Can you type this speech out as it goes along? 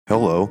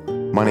Hello,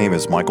 my name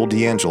is Michael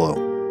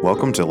D'Angelo.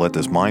 Welcome to Let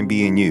This Mind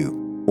Be in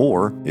You,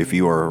 or if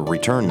you are a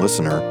return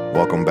listener,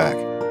 welcome back.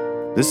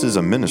 This is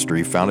a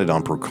ministry founded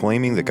on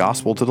proclaiming the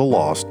gospel to the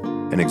lost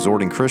and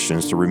exhorting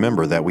Christians to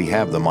remember that we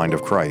have the mind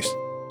of Christ.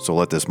 So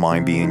let this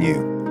mind be in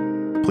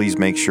you. Please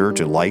make sure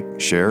to like,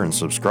 share, and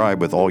subscribe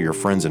with all your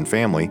friends and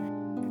family.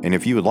 And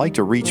if you would like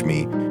to reach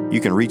me, you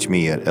can reach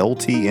me at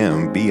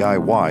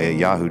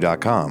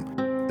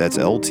ltmbiy@yahoo.com. That's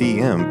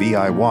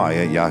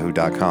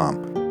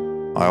ltmbiy@yahoo.com.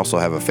 I also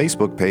have a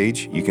Facebook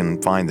page. You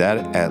can find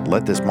that at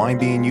Let This Mind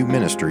Be in You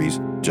Ministries.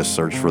 Just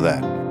search for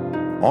that.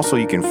 Also,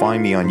 you can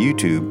find me on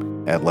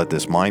YouTube at Let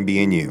This Mind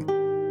Be in You.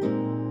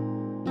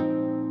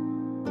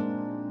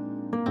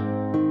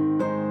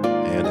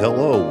 And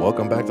hello,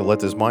 welcome back to Let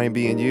This Mind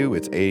Be in You.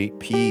 It's 8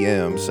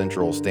 p.m.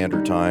 Central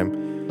Standard Time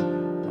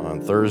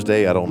on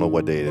Thursday. I don't know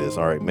what day it is.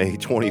 All right, May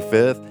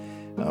 25th.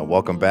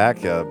 Welcome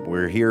back.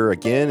 We're here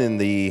again in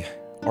the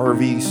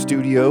RV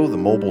studio, the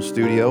mobile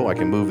studio. I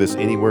can move this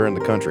anywhere in the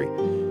country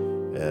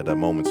at a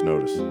moment's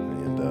notice.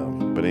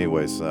 But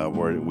anyways,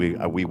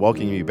 we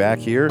welcome you back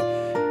here.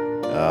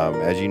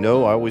 As you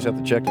know, I always have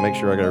to check to make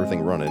sure I got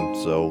everything running.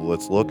 So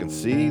let's look and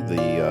see.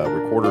 The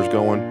recorder's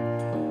going.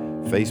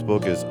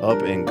 Facebook is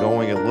up and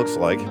going, it looks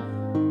like.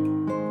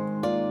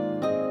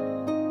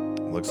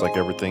 Looks like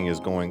everything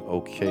is going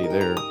okay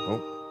there.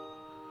 Oh,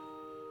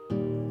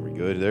 we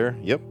good there?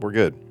 Yep, we're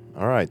good.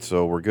 All right,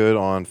 so we're good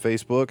on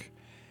Facebook.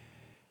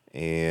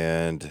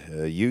 And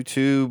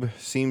YouTube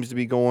seems to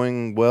be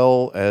going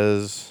well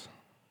as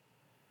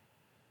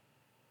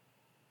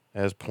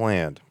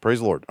planned. Praise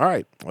the Lord. All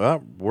right,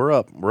 well, we're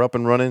up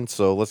and running.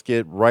 So let's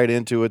get right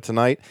into it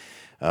tonight.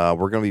 We're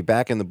going to be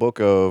back in the book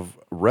of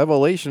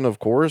Revelation, of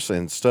course,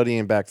 and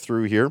studying back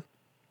through here.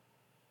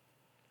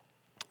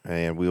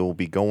 And we'll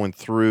be going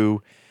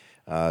through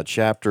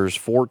chapters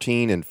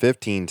 14 and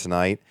 15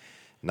 tonight.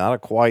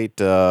 Not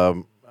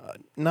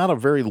a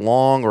very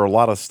long or a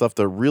lot of stuff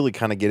to really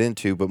kind of get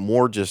into, but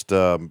more just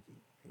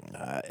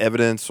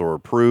evidence or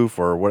proof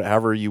or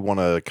whatever you want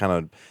to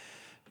kind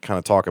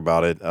of talk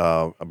about it,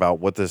 about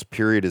what this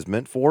period is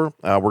meant for.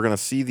 We're going to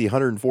see the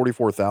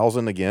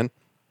 144,000 again.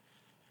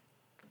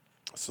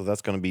 So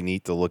that's going to be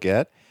neat to look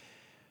at.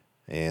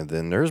 And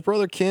then there's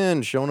Brother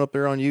Ken showing up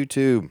there on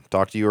YouTube.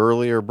 Talked to you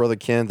earlier, Brother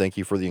Ken. Thank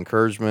you for the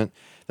encouragement.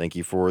 Thank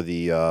you for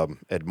the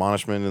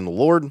admonishment in the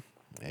Lord.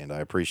 And I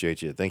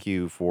appreciate you. Thank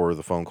you for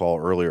the phone call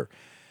earlier.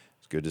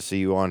 It's good to see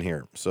you on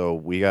here. So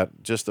we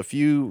got just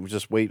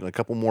wait a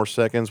couple more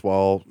seconds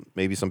while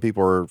maybe some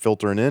people are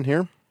filtering in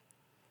here.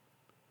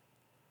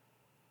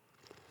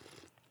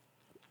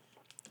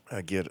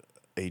 I get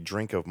a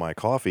drink of my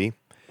coffee.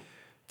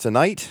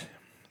 Tonight,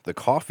 the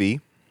coffee,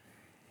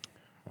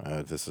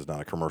 this is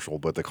not a commercial,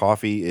 but the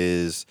coffee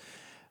is,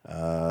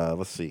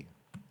 let's see.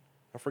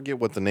 I forget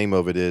what the name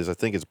of it is. I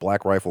think it's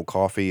Black Rifle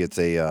Coffee. It's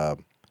the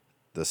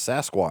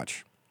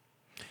Sasquatch.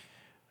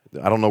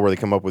 I don't know where they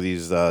come up with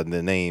these the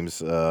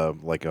names,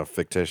 like a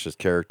fictitious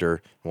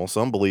character. Well,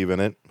 some believe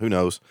in it. Who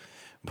knows?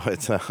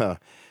 But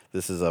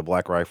this is a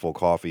Black Rifle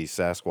Coffee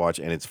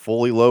Sasquatch, and it's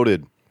fully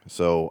loaded.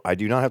 So I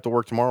do not have to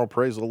work tomorrow.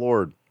 Praise the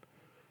Lord.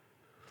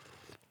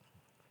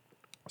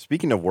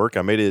 Speaking of work,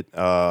 I made it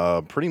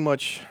pretty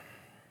much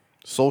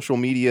social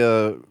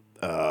media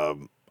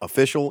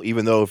official,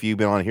 even though if you've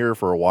been on here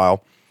for a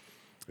while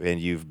and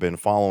you've been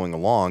following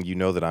along, you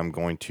know that I'm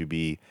going to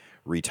be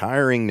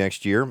retiring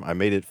next year. I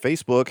made it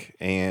Facebook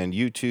and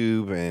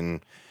YouTube,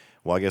 and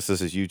well, I guess this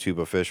is YouTube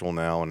official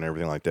now and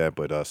everything like that,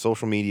 but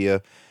social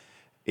media,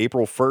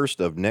 April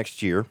 1st of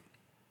next year,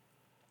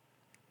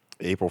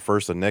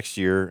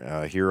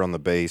 here on the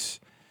base,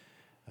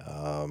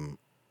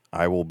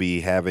 I will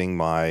be having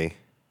my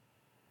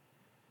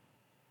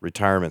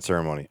retirement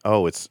ceremony.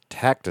 Oh, it's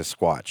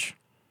Tactisquatch.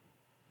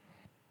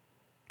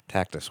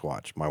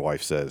 Tactisquatch, my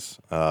wife says.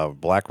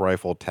 Black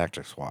Rifle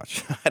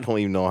Tactisquatch. I don't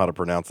even know how to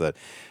pronounce that.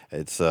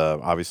 It's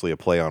obviously a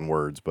play on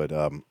words, but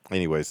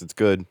anyways, it's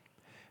good.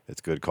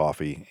 It's good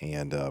coffee.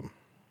 And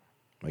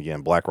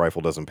again, Black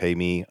Rifle doesn't pay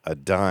me a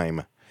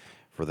dime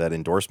for that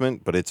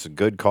endorsement, but it's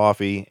good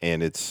coffee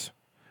and it's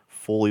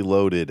fully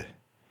loaded.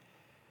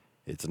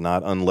 It's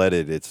not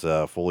unleaded. It's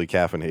fully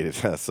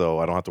caffeinated, so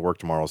I don't have to work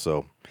tomorrow.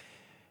 So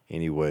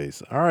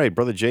anyways, all right,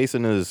 Brother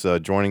Jason is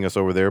joining us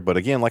over there. But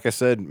again, like I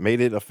said,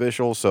 made it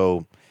official.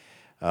 So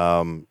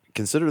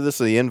consider this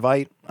the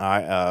invite.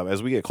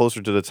 As we get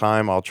closer to the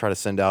time, I'll try to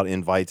send out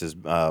invites as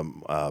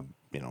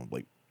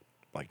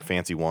like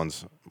fancy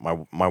ones.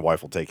 My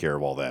wife will take care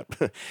of all that.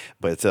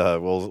 But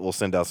we'll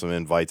send out some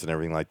invites and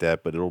everything like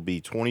that. But it'll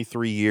be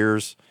 23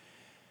 years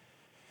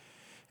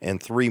and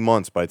 3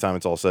 months by the time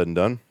it's all said and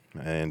done.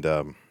 And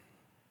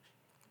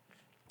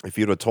if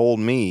you'd have told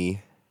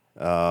me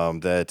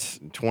that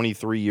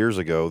 23 years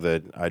ago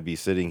that I'd be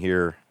sitting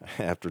here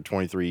after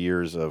 23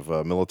 years of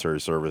military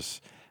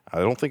service, I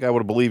don't think I would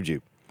have believed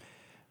you.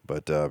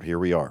 But here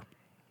we are.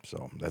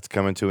 So that's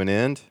coming to an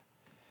end.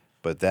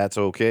 But that's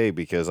okay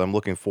because I'm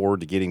looking forward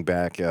to getting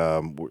back.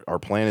 Our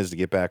plan is to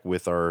get back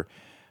with our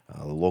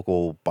the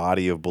local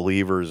body of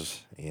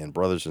believers and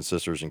brothers and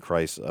sisters in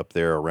Christ up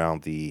there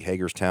around the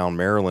Hagerstown,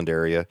 Maryland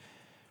area,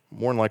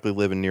 more than likely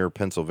living near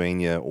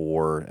Pennsylvania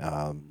or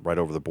right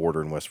over the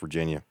border in West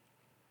Virginia.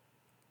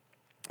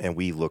 And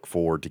we look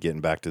forward to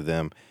getting back to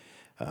them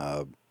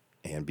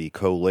and be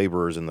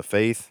co-laborers in the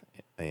faith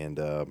and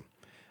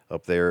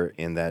up there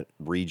in that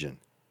region.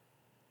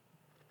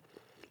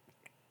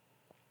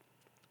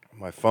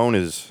 My phone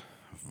is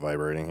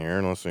vibrating here,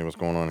 and let's see what's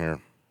going on here.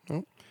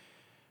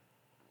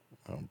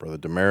 Brother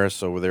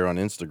Damaris over there on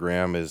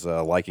Instagram is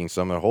liking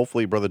something.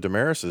 Hopefully, Brother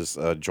Damaris is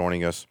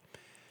joining us.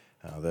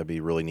 That'd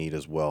be really neat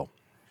as well.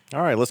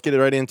 All right, let's get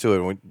right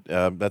into it.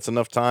 That's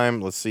enough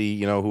time. Let's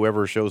see,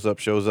 whoever shows up,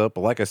 shows up.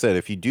 But like I said,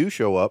 if you do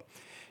show up,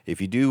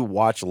 if you do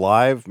watch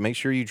live, make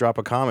sure you drop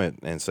a comment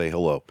and say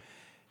hello.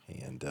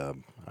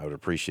 And I would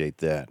appreciate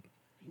that.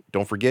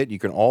 Don't forget, you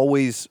can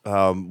always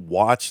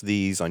watch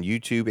these on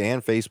YouTube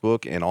and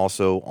Facebook and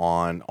also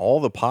on all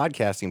the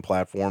podcasting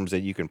platforms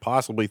that you can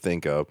possibly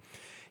think of.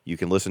 You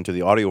can listen to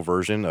the audio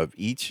version of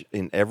each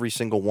and every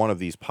single one of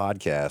these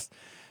podcasts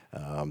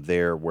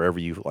there, wherever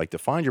you like to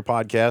find your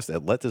podcast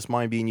at Let This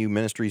Mind Be in You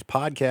Ministries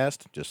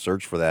podcast. Just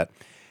search for that.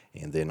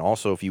 And then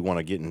also, if you want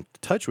to get in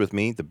touch with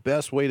me, the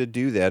best way to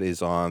do that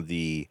is on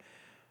the,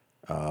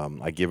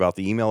 I give out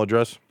the email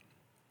address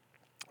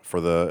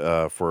for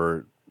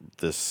for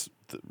this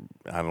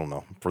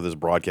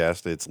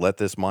broadcast. It's Let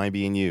This Mind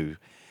Be in You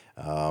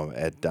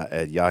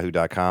at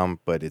yahoo.com,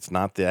 but it's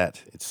not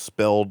that. It's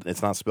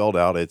not spelled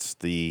out. It's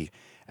the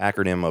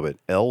acronym of it,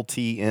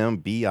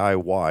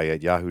 LTMBIY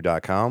at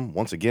yahoo.com.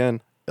 Once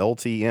again,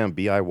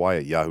 LTMBIY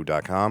at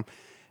yahoo.com.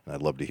 And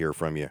I'd love to hear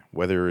from you,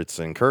 whether it's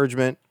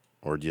encouragement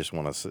or just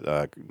want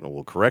a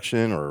little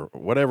correction or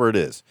whatever it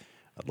is.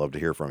 I'd love to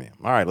hear from you.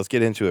 All right, let's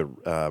get into it.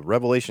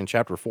 Revelation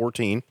chapter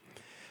 14.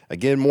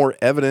 Again, more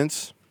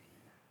evidence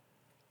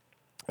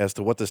as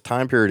to what this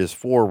time period is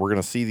for. We're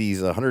going to see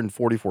these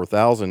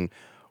 144,000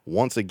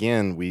 once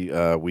again.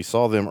 We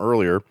saw them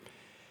earlier.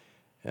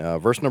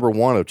 Verse number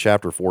 1 of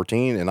chapter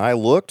 14. And I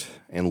looked,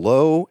 and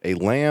lo, a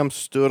lamb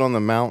stood on the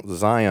Mount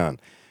Zion.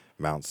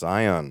 Mount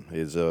Zion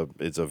is a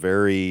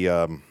very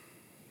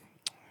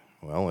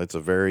it's a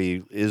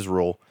very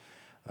Israel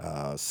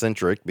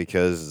centric,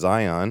 because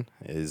Zion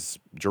is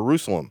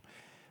Jerusalem,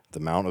 the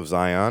Mount of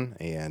Zion.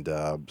 And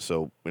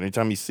so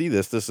anytime you see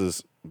this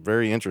is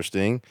very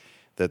interesting,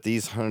 that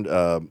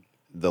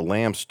the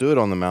Lamb stood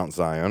on the Mount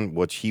Zion,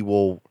 which he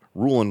will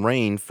rule and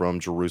reign from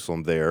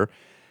Jerusalem there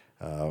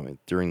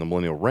during the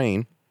millennial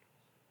reign.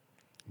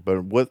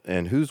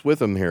 And who's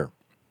with him here?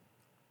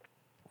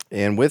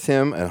 And with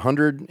him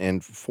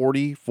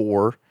 140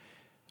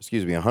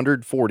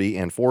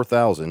 and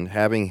 4,000,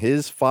 having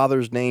his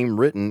Father's name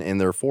written in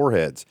their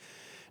foreheads.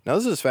 Now,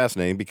 this is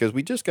fascinating, because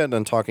we just got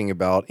done talking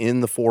about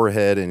in the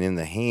forehead and in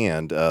the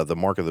hand, the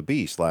mark of the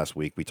beast. Last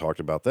week we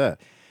talked about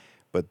that.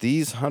 But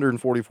these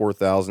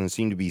 144,000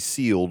 seem to be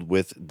sealed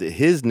with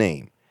his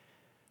name,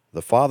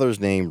 the Father's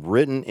name,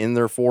 written in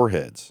their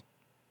foreheads.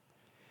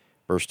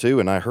 Verse 2,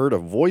 and I heard a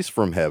voice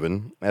from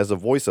heaven, as a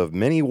voice of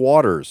many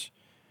waters.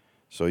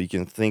 So you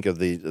can think of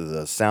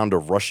the sound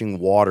of rushing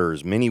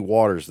waters, many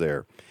waters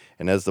there.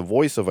 And as the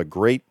voice of a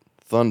great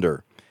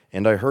thunder.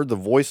 And I heard the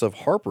voice of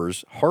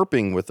harpers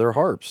harping with their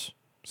harps.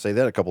 Say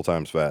that a couple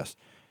times fast.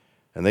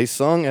 And they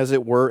sung, as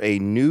it were, a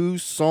new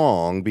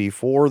song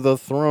before the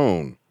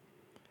throne.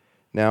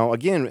 Now,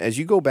 again, as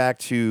you go back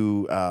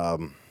to, I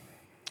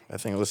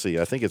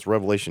think it's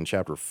Revelation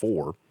chapter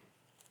 4.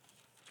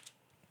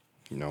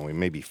 It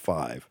may be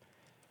 5.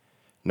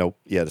 Nope,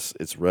 yes,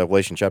 it's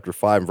Revelation chapter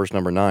 5 and verse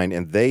number 9.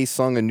 And they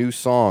sung a new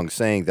song,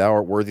 saying, Thou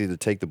art worthy to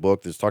take the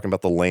book. That's talking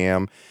about the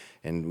Lamb.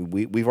 And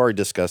we've already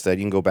discussed that.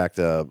 You can go back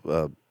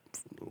to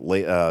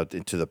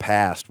the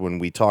past when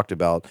we talked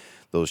about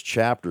those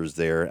chapters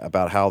there,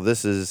 about how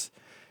this is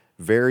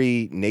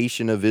very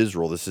nation of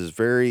Israel. This is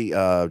very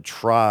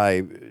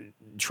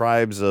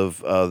tribes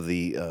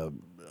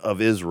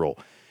of Israel.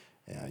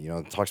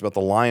 It talks about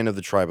the Lion of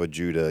the tribe of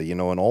Judah,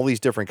 and all these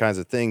different kinds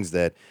of things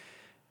that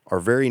are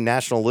very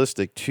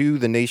nationalistic to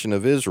the nation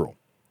of Israel.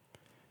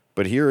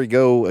 But here we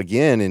go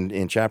again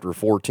in chapter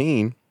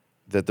 14,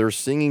 that they're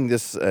singing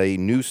a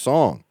new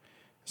song.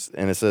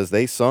 And it says,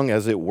 they sung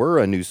as it were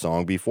a new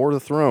song before the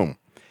throne.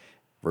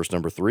 Verse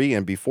number 3,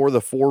 and before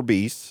the 4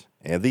 beasts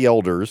and the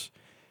elders,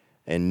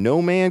 and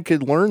no man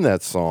could learn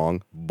that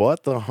song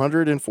but the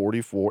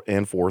 144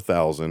 and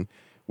 4,000,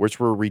 which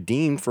were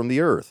redeemed from the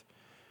earth.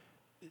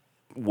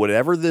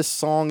 Whatever this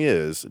song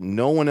is,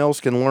 no one else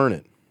can learn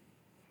it.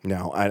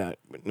 Now,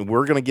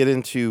 we're going to get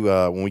into,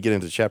 when we get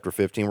into chapter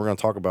 15, we're going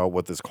to talk about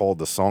what is called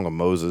the Song of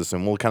Moses,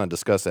 and we'll kind of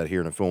discuss that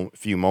here in a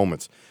few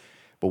moments.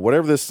 But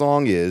whatever this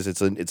song is,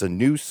 it's a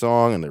new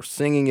song, and they're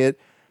singing it,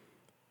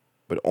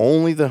 but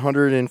only the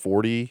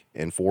 140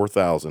 and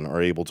 4,000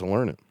 are able to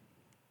learn it.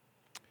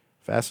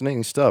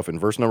 Fascinating stuff. In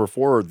verse number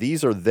 4,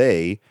 these are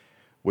they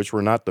which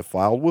were not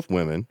defiled with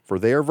women, for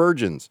they are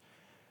virgins.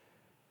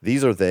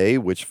 These are they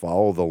which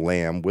follow the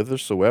Lamb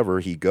whithersoever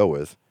he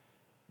goeth.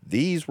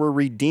 These were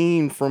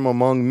redeemed from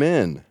among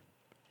men.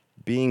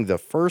 being the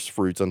first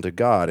fruits unto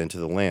God and to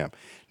the Lamb.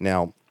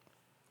 Now,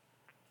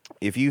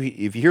 if you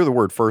hear the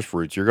word first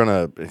fruits, you're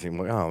gonna think,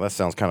 oh, that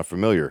sounds kind of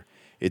familiar.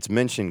 It's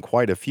mentioned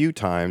quite a few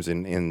times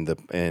in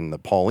the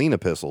Pauline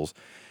epistles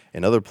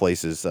and other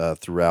places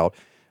throughout.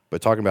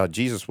 But talking about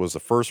Jesus was the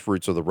first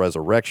fruits of the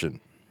resurrection.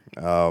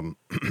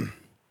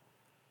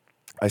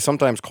 I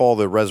sometimes call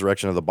the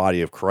resurrection of the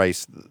body of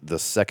Christ the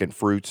second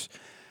fruits.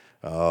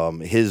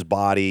 His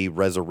body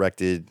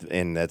resurrected,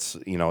 and that's,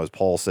 as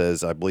Paul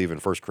says, I believe in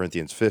 1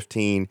 Corinthians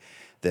 15,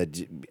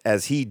 that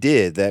as he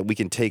did, that we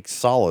can take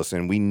solace,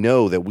 and we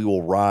know that we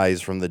will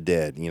rise from the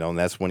dead, and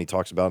that's when he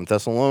talks about in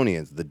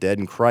Thessalonians, the dead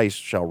in Christ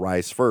shall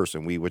rise first,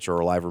 and we which are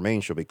alive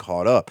remain shall be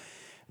caught up.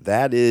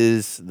 That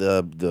is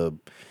the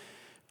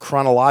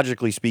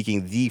chronologically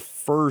speaking, the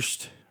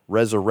first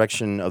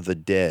resurrection of the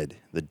dead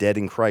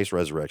in Christ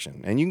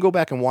resurrection. And you can go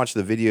back and watch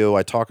the video.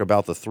 I talk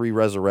about the three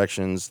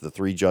resurrections, the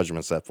three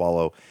judgments that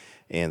follow,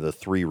 and the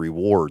three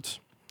rewards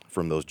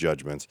from those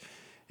judgments,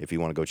 if you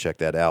want to go check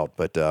that out.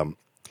 But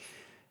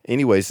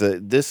anyways,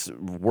 this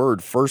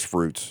word first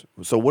fruits.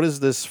 So what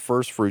is this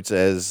first fruits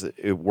as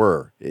it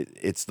were?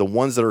 It's the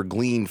ones that are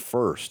gleaned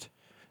first.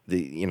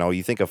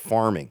 You think of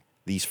farming.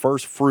 These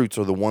first fruits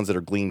are the ones that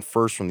are gleaned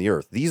first from the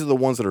earth. These are the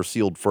ones that are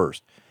sealed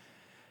first.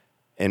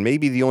 And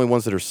maybe the only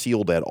ones that are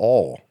sealed at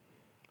all.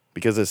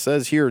 Because it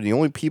says here, the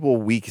only people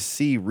we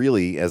see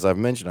really, as I've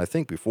mentioned, I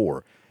think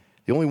before,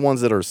 the only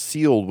ones that are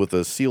sealed with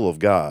the seal of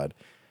God,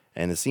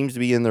 and it seems to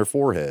be in their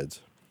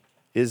foreheads,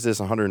 is this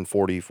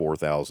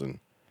 144,000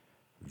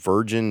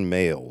 virgin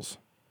males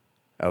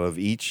out of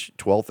each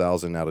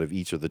 12,000 out of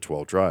each of the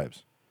 12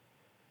 tribes.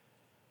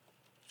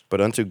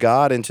 But unto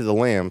God and to the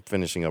Lamb,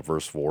 finishing up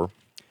verse 4,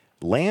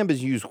 lamb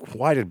is used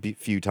quite a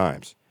few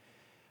times.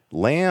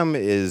 Lamb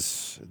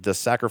is the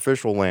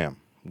sacrificial lamb.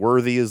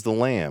 Worthy is the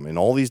lamb. And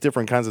all these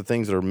different kinds of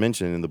things that are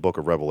mentioned in the book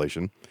of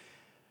Revelation,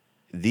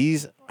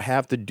 these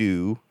have to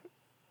do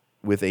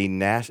with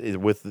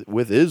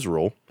with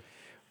Israel.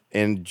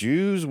 And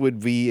Jews would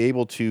be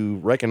able to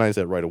recognize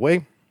that right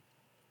away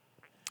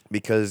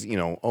because,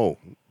 the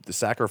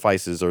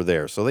sacrifices are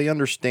there. So they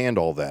understand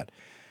all that.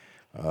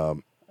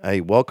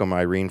 Hey, welcome,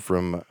 Irene,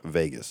 from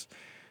Vegas.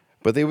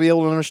 But they will be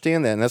able to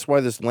understand that, and that's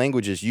why this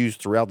language is used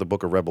throughout the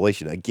book of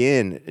Revelation.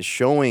 Again,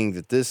 showing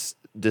that this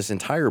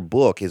entire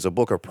book is a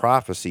book of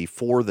prophecy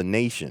for the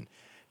nation.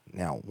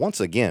 Now, once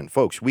again,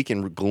 folks, we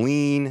can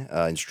glean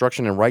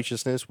instruction in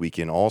righteousness. We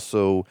can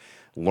also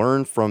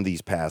learn from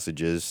these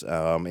passages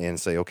and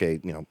say,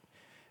 okay,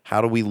 how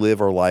do we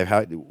live our life?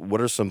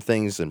 What are some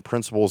things and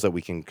principles that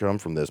we can come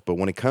from this? But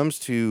when it comes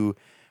to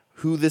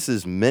who this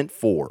is meant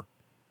for,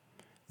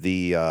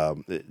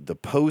 the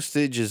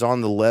postage is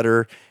on the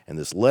letter, and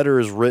this letter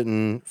is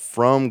written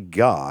from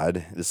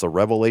God. It's a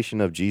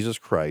revelation of Jesus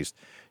Christ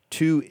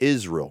to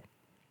Israel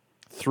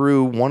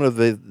through one of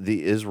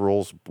the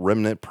Israel's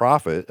remnant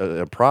prophets,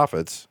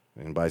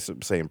 and by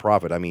saying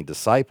prophet, I mean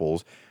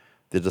disciples,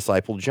 the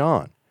disciple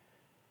John.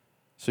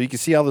 So you can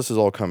see how this is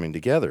all coming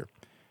together.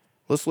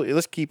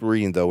 Let's keep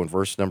reading, though, in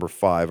verse number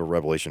 5 of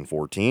Revelation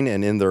 14.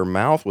 And in their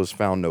mouth was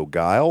found no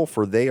guile,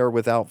 for they are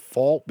without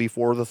fault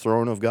before the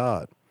throne of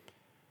God.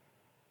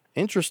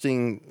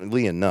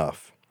 Interestingly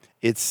enough,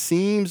 it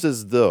seems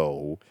as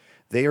though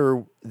they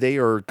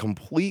are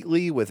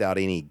completely without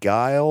any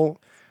guile.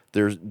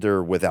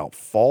 They're without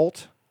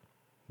fault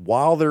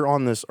while they're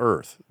on this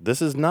earth.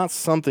 This is not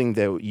something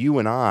that you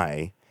and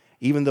I,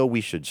 even though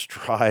we should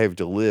strive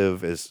to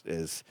live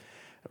as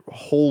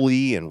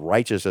holy and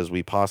righteous as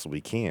we possibly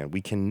can,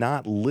 we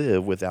cannot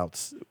live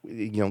without,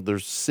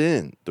 there's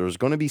sin. There's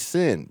going to be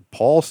sin.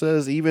 Paul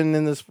says, even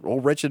in this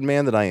old wretched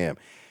man that I am,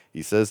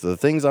 he says, the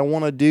things I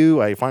want to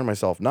do, I find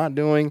myself not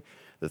doing.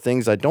 The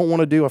things I don't want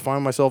to do, I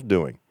find myself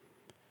doing.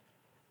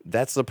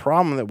 That's the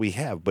problem that we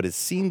have. But it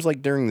seems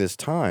like during this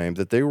time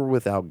that they were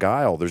without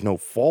guile. There's no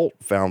fault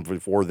found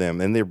before them,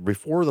 and they're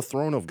before the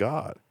throne of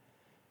God.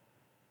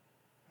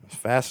 It's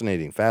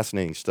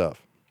fascinating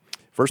stuff.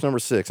 Verse number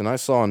 6, and I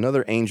saw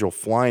another angel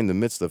fly in the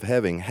midst of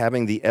heaven,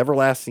 having the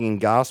everlasting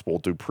gospel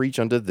to preach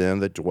unto them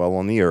that dwell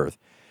on the earth,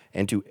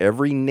 and to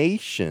every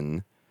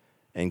nation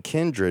and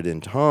kindred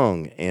and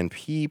tongue and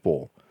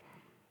people.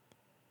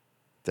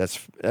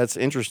 That's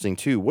interesting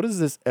too. What is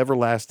this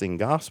everlasting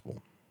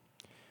gospel?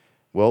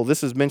 Well,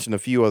 this is mentioned a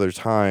few other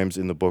times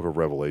in the book of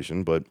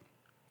Revelation, but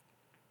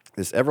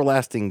this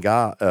everlasting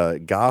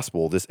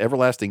gospel, this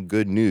everlasting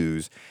good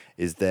news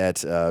is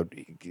that,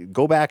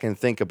 go back and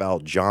think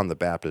about John the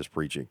Baptist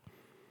preaching.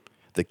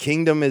 The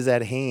kingdom is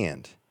at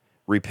hand.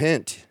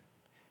 Repent.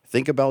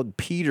 Think about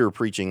Peter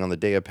preaching on the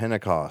day of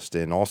Pentecost,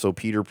 and also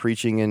Peter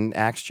preaching in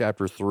Acts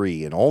chapter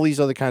 3, and all these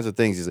other kinds of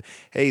things. He said,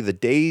 hey, the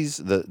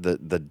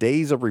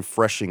days of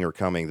refreshing are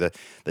coming.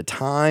 The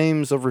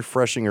times of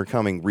refreshing are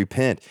coming.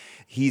 Repent.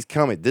 He's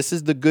coming. This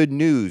is the good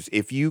news.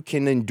 If you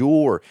can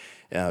endure,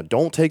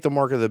 don't take the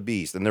mark of the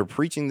beast. And they're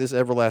preaching this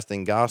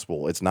everlasting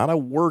gospel. It's not a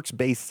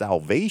works-based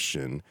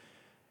salvation.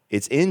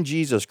 It's in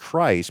Jesus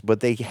Christ,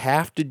 but they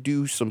have to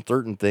do some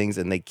certain things,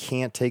 and they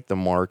can't take the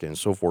mark, and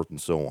so forth and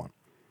so on.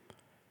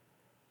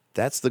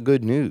 That's the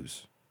good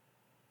news.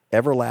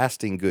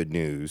 everlasting good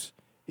news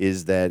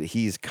is that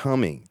he's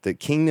coming. The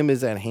kingdom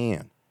is at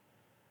hand.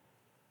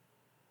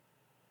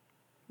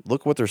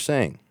 Look what they're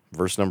saying.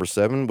 Verse number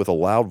 7, with a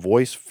loud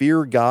voice,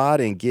 fear God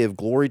and give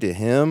glory to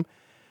him.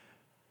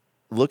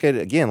 Look at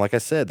it again. Like I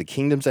said, the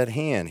kingdom's at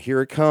hand.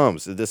 Here it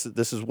comes. This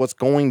is what's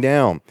going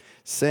down.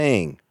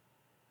 Saying,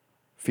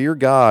 fear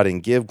God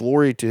and give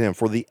glory to him,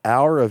 for the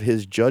hour of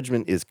his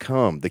judgment is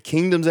come. The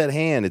kingdom's at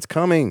hand. It's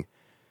coming.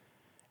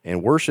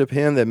 And worship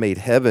him that made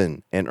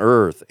heaven and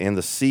earth and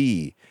the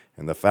sea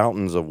and the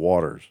fountains of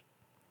waters.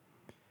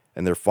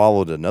 And there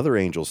followed another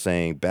angel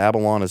saying,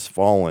 Babylon is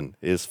fallen,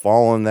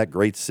 that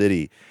great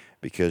city,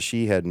 because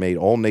she had made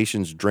all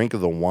nations drink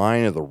of the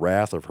wine of the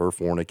wrath of her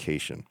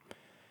fornication.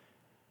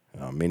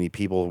 Many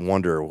people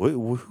wonder,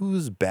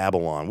 who's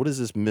Babylon? What is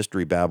this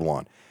mystery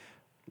Babylon?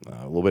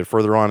 A little bit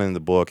further on in the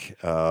book,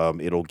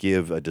 it'll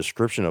give a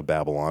description of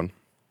Babylon.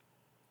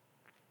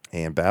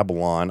 And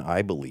Babylon,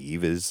 I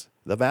believe, is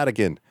the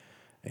Vatican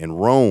and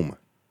Rome,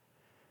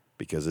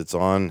 because it's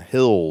on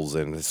hills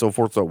and so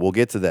forth. So we'll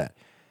get to that.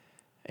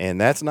 And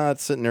that's not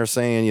sitting there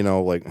saying,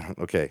 like,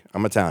 okay,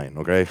 I'm Italian,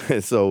 okay?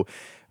 So,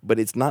 but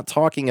it's not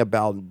talking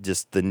about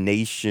just the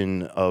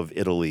nation of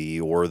Italy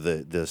or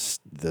the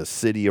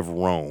city of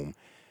Rome,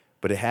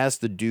 but it has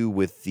to do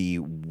with the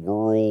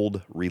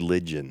world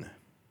religion,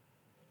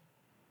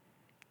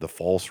 the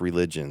false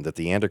religion that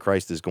the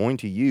Antichrist is going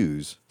to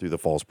use through the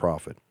false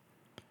prophet.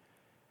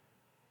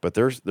 But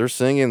they're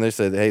singing, they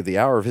said, hey, the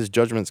hour of his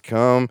judgment's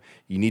come.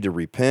 You need to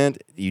repent.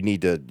 You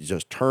need to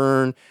just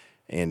turn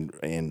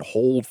and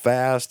hold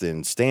fast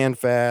and stand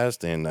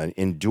fast and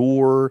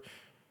endure,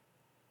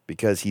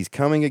 because he's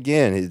coming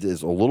again. It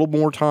is a little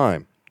more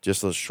time,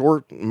 just a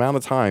short amount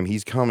of time.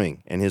 He's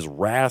coming, and his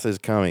wrath is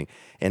coming.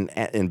 And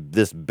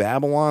this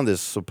Babylon,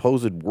 this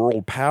supposed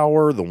world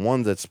power, the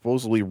one that's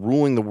supposedly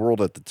ruling the world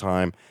at the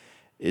time,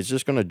 is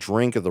just going to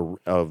drink of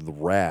the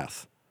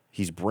wrath.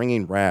 He's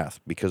bringing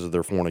wrath because of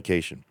their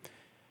fornication.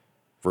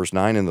 Verse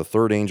 9, and the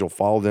third angel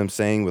followed them,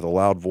 saying with a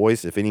loud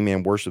voice, if any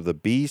man worship the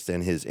beast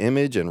and his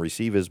image and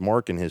receive his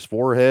mark in his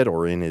forehead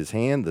or in his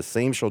hand, the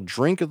same shall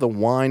drink of the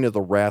wine of the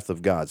wrath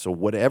of God. So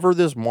whatever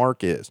this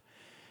mark is,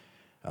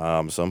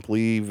 some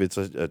believe it's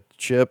a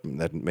chip.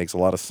 That makes a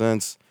lot of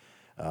sense.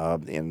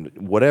 And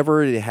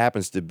whatever it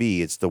happens to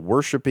be, it's the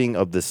worshiping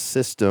of the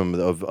system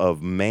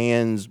of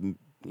man's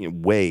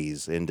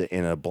ways and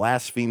a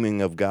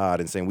blaspheming of God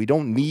and saying, we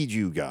don't need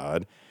you,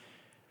 God.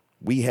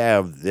 We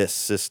have this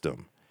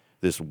system,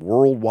 this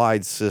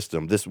worldwide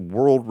system, this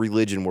world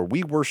religion where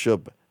we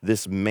worship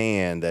this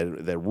man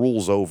that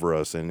rules over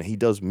us, and he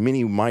does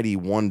many mighty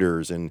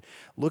wonders. And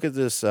look at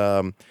this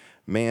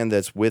man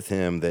that's with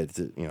him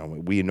that,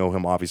 we know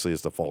him obviously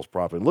as the false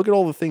prophet. Look at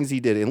all the things he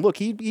did. And look,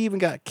 he even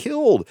got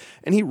killed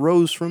and he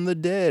rose from the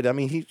dead. I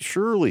mean,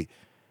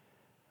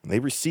 they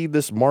received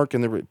this mark,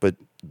 but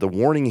the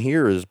warning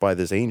here is by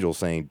this angel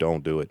saying,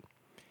 don't do it.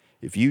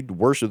 If you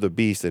worship the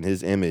beast and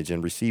his image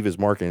and receive his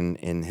mark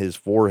in his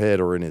forehead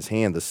or in his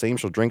hand, the same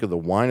shall drink of the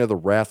wine of the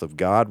wrath of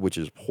God, which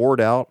is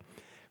poured out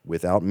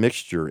without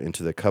mixture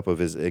into the cup of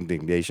his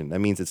indignation. That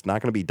means it's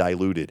not going to be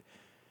diluted.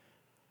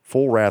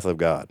 Full wrath of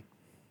God.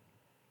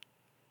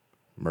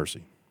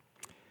 Mercy.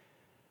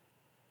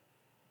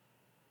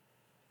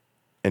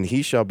 And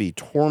he shall be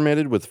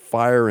tormented with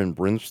fire and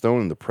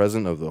brimstone in the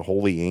presence of the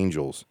holy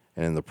angels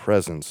and in the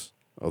presence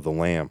of the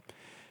Lamb.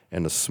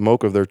 And the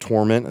smoke of their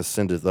torment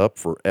ascendeth up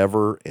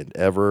forever and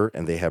ever,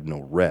 and they have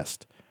no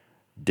rest,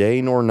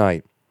 day nor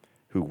night,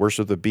 who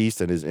worship the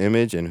beast and his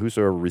image, and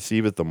whosoever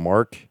receiveth the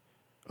mark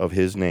of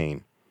his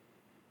name.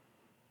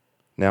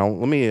 Now,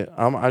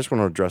 I just want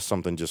to address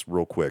something just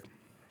real quick.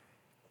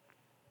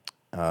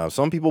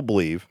 Some people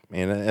believe,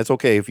 and it's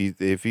okay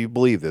if you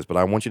believe this, but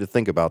I want you to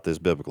think about this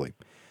biblically.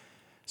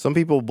 Some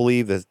people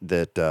believe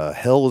that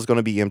hell is going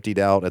to be emptied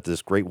out at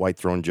this great white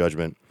throne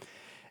judgment,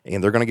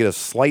 and they're going to get a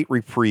slight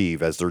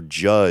reprieve as they're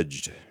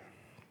judged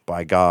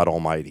by God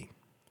Almighty.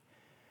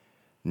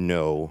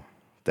 No,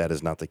 that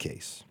is not the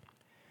case.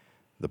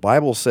 The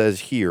Bible says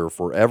here,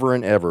 forever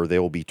and ever they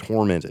will be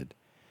tormented.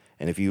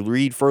 And if you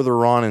read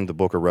further on in the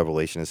book of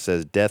Revelation, it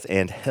says death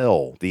and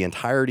hell, the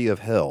entirety of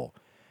hell,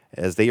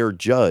 as they are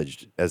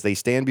judged, as they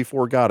stand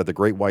before God at the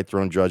great white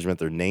throne judgment,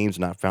 their names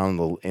not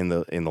found in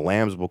the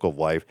Lamb's book of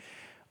life.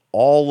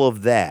 All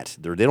of that,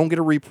 they don't get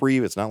a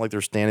reprieve. It's not like they're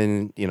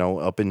standing,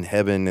 up in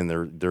heaven and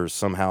they're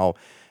somehow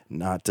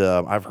not.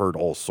 I've heard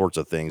all sorts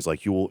of things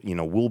like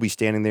we'll be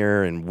standing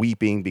there and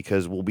weeping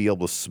because we'll be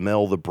able to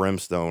smell the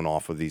brimstone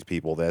off of these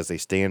people as they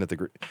stand at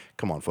the.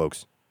 Come on,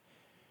 folks.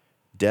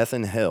 Death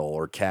and hell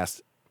are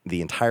cast, the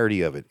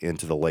entirety of it,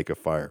 into the lake of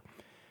fire,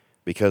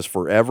 because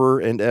forever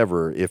and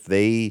ever, if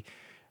they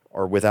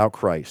are without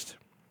Christ,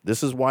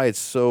 this is why it's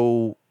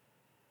so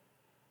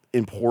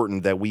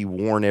important that we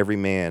warn every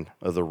man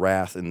of the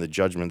wrath and the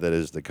judgment that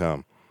is to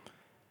come.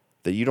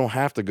 That you don't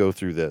have to go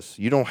through this.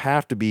 You don't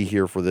have to be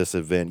here for this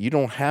event. You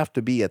don't have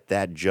to be at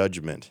that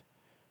judgment,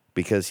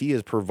 because he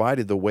has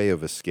provided the way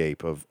of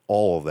escape of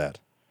all of that.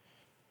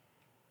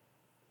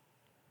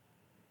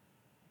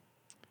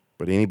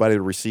 But anybody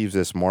that receives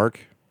this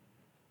mark,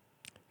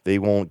 They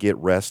won't get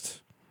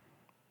rest,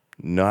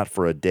 not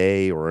for a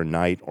day or a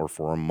night or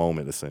for a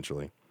moment,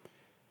 essentially.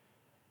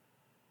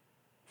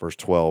 Verse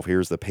 12,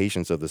 here's the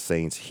patience of the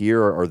saints.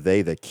 Here are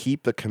they that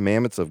keep the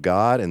commandments of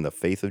God and the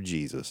faith of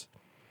Jesus.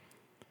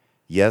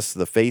 Yes,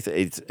 the faith,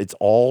 it's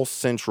all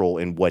central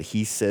in what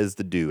he says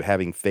to do,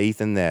 having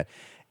faith in that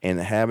and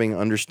having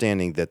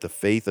understanding that the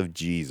faith of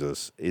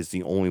Jesus is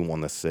the only one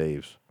that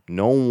saves.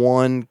 No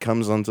one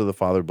comes unto the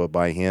Father but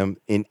by him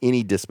in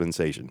any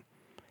dispensation.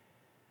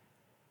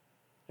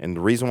 And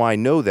the reason why I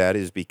know that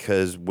is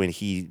because when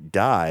he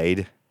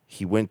died,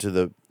 he went to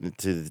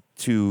the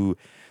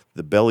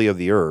belly of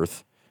the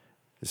earth.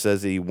 It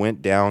says that he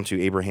went down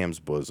to Abraham's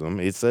bosom.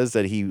 It says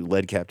that he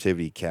led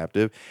captivity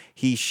captive.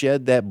 He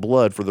shed that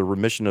blood for the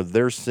remission of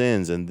their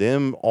sins, and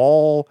them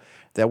all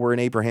that were in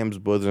Abraham's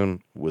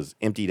bosom was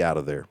emptied out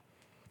of there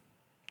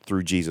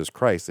through Jesus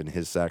Christ and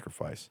his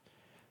sacrifice.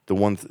 The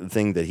one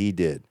thing that he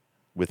did.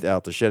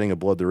 Without the shedding of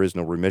blood, there is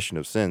no remission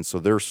of sins. So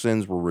their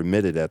sins were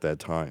remitted at that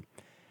time.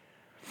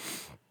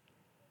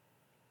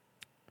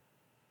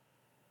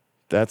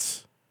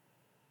 That's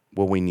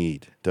what we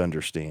need to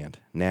understand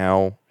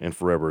now and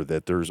forever,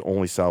 that there's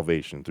only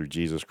salvation through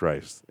Jesus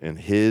Christ and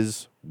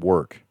his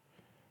work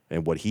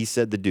and what he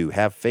said to do.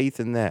 Have faith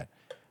in that.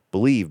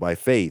 Believe by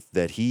faith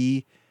that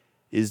he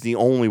is the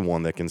only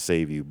one that can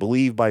save you.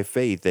 Believe by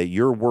faith that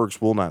your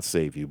works will not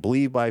save you.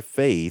 Believe by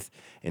faith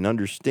and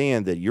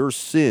understand that your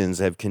sins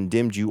have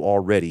condemned you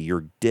already.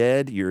 You're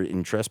dead. You're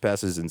in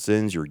trespasses and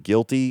sins. You're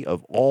guilty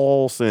of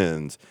all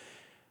sins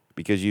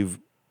because you've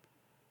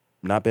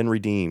not been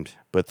redeemed,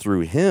 but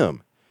through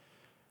him.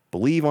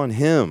 Believe on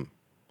him.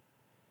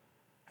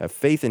 Have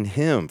faith in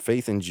him,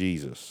 faith in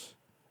Jesus.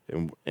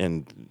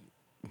 And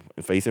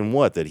faith in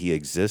what? That he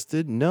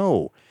existed?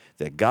 No.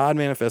 That God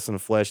manifested in the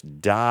flesh,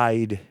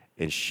 died,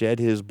 and shed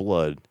his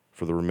blood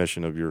for the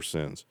remission of your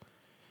sins.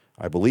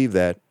 I believe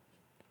that.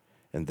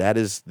 And that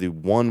is the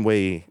one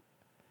way,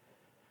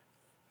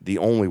 the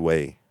only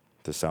way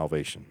to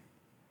salvation.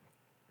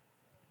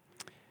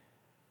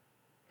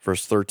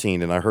 Verse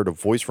 13, and I heard a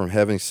voice from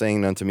heaven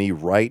saying unto me,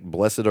 Write,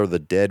 blessed are the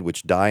dead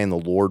which die in the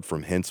Lord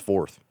from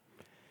henceforth.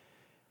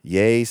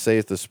 Yea,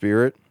 saith the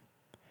Spirit,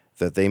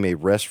 that they may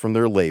rest from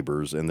their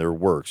labors, and their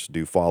works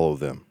do follow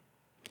them.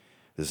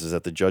 This is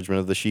at the judgment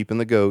of the sheep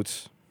and the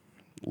goats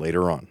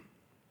later on.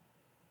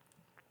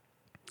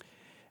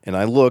 And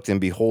I looked, and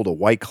behold, a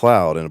white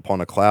cloud, and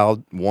upon a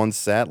cloud one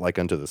sat like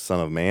unto the Son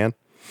of Man,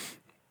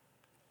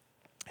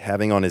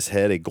 having on his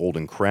head a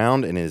golden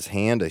crown, and in his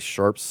hand a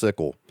sharp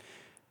sickle.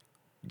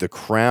 The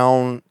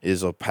crown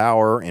is of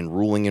power and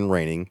ruling and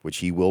reigning, which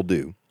he will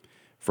do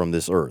from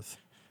this earth.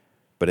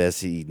 But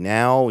as he's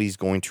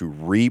going to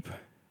reap.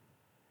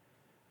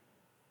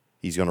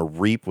 He's going to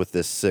reap with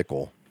this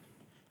sickle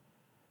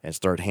and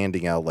start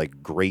handing out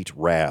like great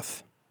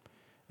wrath.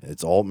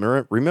 It's all,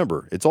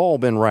 remember, it's all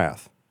been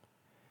wrath.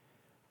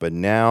 But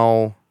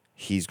now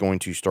he's going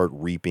to start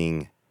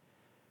reaping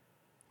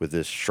with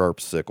this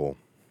sharp sickle.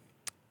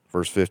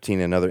 Verse 15,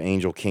 another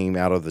angel came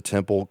out of the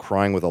temple,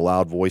 crying with a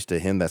loud voice to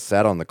him that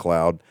sat on the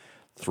cloud,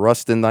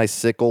 Thrust in thy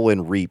sickle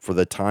and reap, for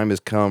the time is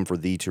come for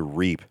thee to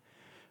reap,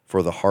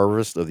 for the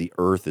harvest of the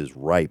earth is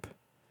ripe.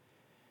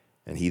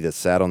 And he that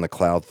sat on the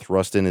cloud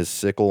thrust in his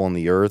sickle on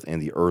the earth,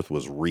 and the earth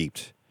was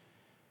reaped.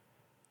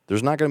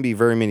 There's not going to be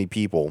very many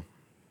people.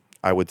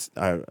 I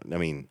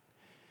mean,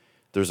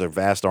 there's a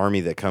vast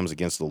army that comes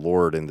against the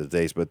Lord in the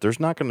days, but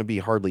there's not going to be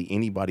hardly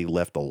anybody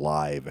left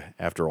alive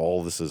after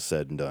all this is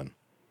said and done.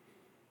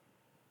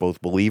 Both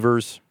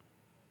believers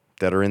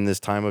that are in this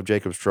time of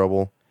Jacob's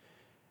trouble,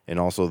 and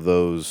also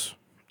those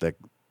that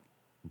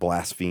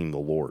blaspheme the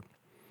Lord.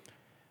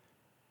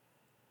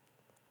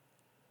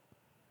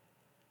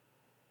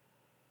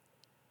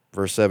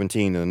 Verse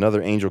 17, and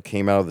another angel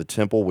came out of the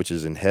temple which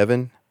is in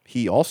heaven,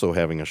 he also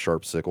having a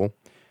sharp sickle.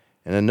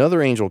 And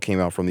another angel came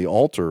out from the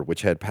altar,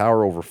 which had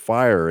power over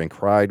fire, and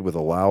cried with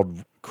a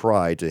loud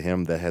cry to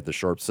him that had the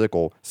sharp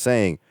sickle,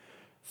 saying,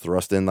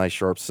 Thrust in thy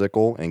sharp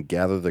sickle, and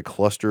gather the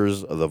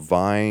clusters of the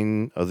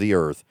vine of the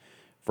earth,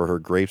 for her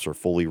grapes are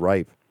fully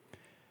ripe.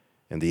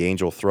 And the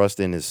angel thrust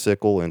in his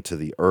sickle into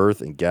the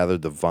earth, and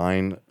gathered the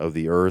vine of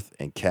the earth,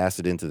 and cast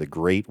it into the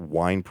great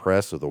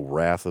winepress of the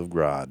wrath of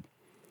God.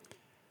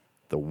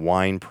 The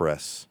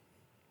winepress.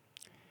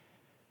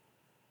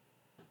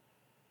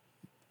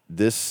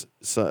 This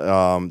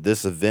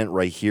event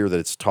right here that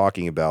it's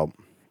talking about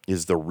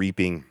is the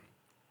reaping.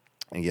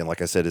 Again,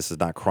 like I said, this is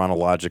not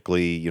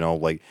chronologically,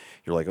 like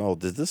you're like, oh,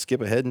 did this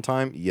skip ahead in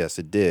time? Yes,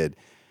 it did.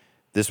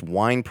 This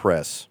wine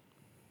press.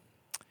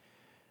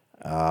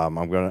 I'm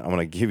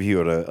gonna give you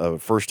a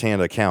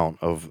firsthand account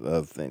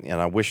of and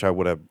I wish I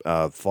would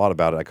have thought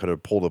about it. I could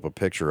have pulled up a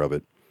picture of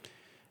it.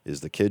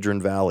 Is the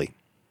Kidron Valley.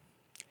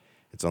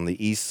 It's on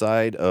the east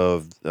side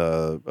of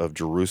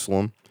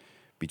Jerusalem,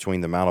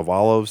 between the Mount of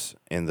Olives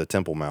and the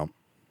Temple Mount.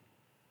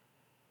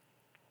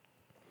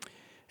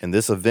 And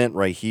this event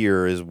right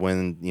here is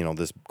when,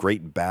 this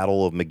great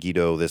battle of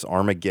Megiddo, this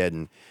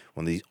Armageddon,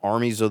 when these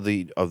armies of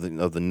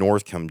the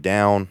north come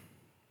down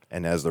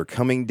And as they're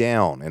coming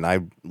down, and I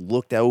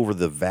looked over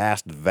the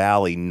vast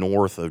valley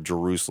north of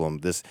Jerusalem,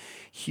 this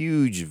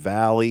huge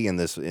valley in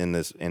this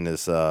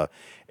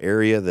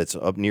area that's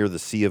up near the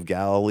Sea of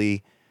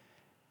Galilee,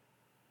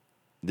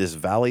 this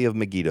valley of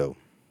Megiddo.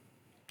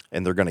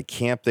 And they're going to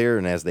camp there,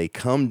 and as they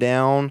come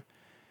down,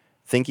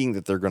 thinking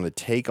that they're going to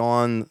take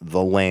on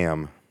the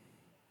Lamb,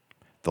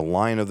 the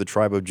Lion of the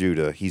tribe of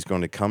Judah, he's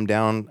going to come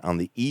down on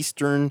the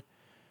eastern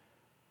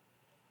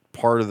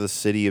part of the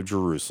city of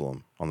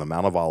Jerusalem, on the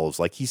Mount of Olives,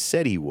 like he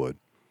said he would.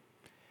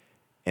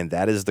 And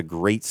that is the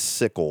great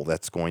sickle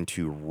that's going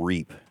to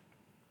reap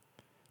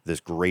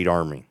this great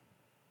army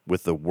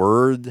with the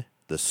word,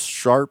 the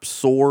sharp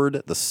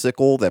sword, the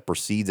sickle that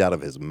proceeds out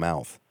of his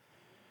mouth,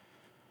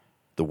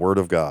 the word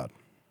of God.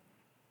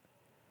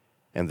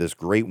 And this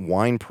great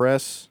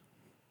winepress,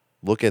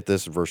 look at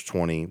this, verse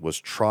 20, was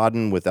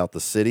trodden without the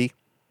city.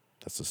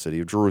 That's the city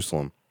of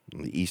Jerusalem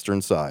on the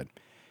eastern side.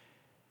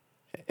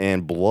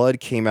 And blood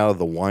came out of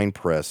the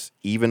winepress,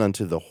 even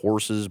unto the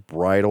horse's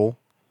bridle,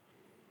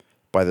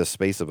 by the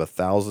space of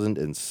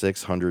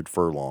 1,600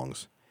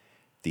 furlongs.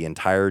 The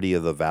entirety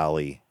of the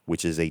valley,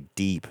 which is a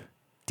deep,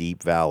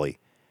 deep valley.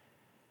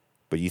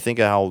 But you think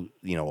of how,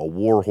 a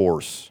war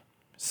horse,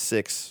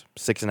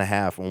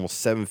 6.5, almost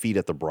 7 feet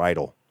at the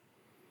bridle.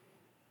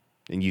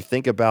 And you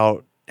think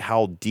about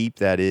how deep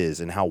that is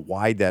and how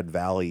wide that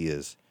valley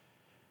is.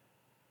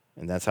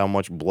 And that's how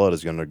much blood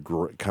is going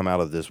to come out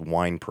of this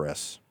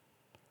winepress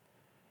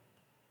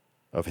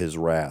of his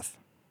wrath.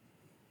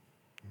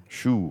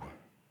 Shoo.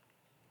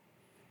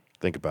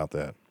 Think about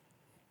that.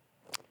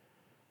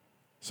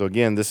 So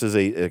again, this is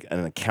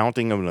an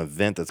accounting of an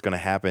event that's going to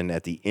happen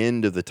at the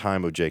end of the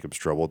time of Jacob's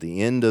trouble, at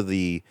the end of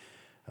the,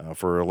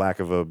 for lack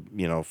of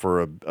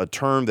a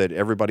term that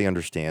everybody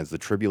understands, the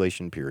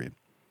tribulation period.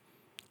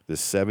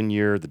 This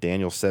 7-year, the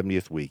Daniel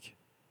 70th week.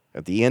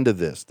 At the end of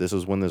this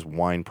is when this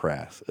wine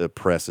press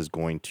is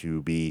going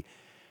to be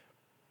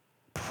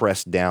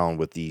pressed down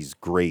with these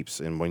grapes.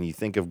 And when you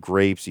think of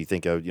grapes, you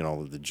think of,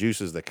 the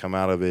juices that come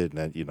out of it,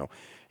 and that,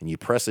 and you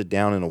press it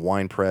down in a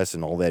wine press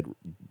and all that,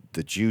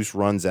 the juice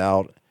runs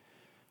out.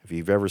 If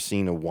you've ever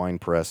seen a wine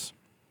press.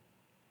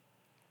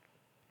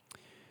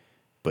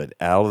 But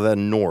out of the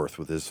north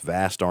with this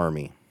vast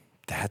army,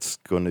 that's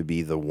going to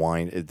be the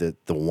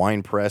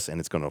wine press, and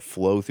it's going to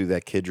flow through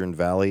that Kidron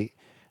Valley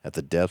at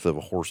the depth of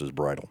a horse's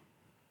bridle.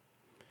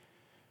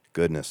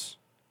 Goodness.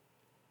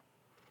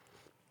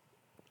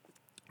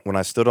 When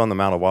I stood on the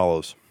Mount of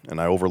Olives and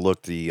I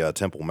overlooked the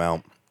Temple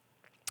Mount,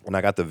 and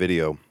I got the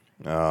video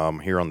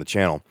here on the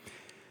channel,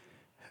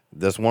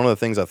 that's one of the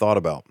things I thought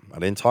about. I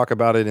didn't talk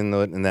about it in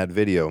that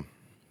video,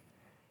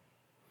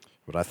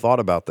 but I thought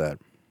about that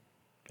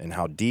and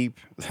how deep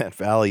that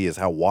valley is,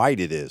 how wide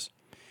it is.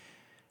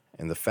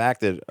 And the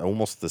fact that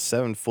almost the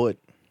 7 foot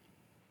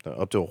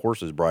up to a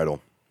horse's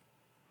bridle,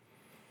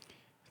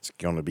 it's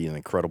going to be an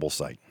incredible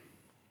sight.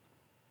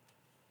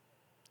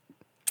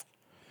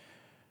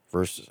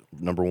 Verse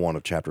number 1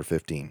 of chapter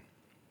 15.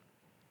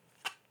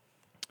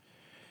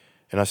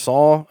 And I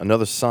saw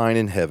another sign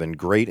in heaven,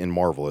 great and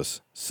marvelous,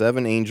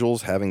 7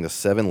 angels having the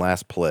 7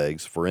 last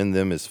plagues, for in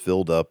them is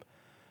filled up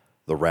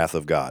the wrath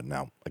of God.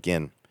 Now,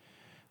 again,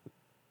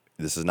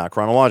 this is not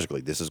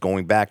chronologically. This is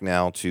going back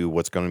now to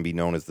what's going to be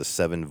known as the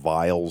 7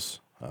 vials,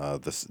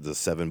 the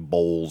 7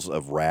 bowls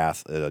of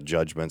wrath,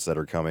 judgments that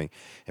are coming.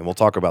 And we'll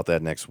talk about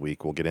that next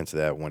week. We'll get into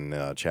that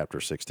when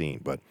chapter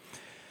 16. But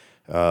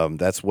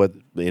that's what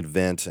the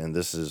event, and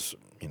this is,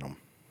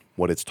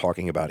 what it's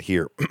talking about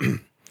here.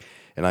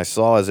 And I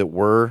saw, as it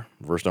were,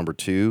 verse number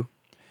 2,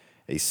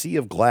 a sea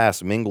of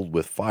glass mingled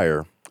with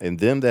fire, and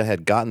them that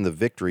had gotten the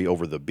victory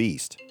over the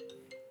beast.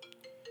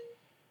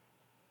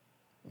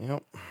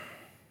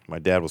 My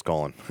dad was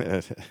calling.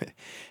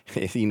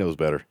 He knows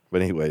better.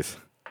 But anyways,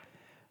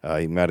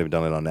 he might have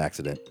done it on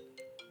accident.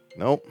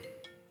 Nope.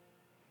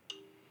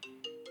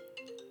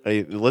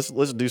 Hey, let's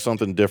do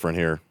something different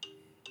here.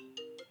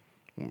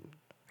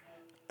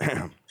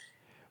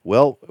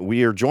 Well,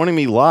 we are joining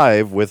me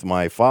live with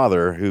my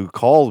father, who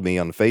called me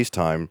on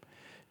FaceTime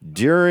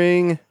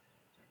during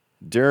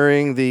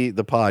the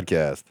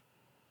podcast.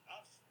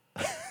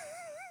 I was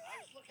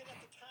looking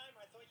at the time.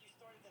 I thought you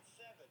started at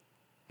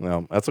 7.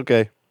 Well, that's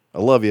okay. I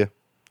love you.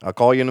 I'll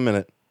call you in a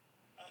minute.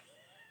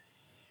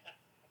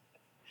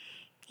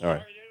 All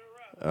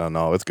right.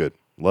 No, it's good.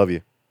 Love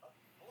you.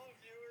 Hello,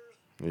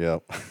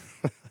 viewers.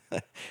 Yeah.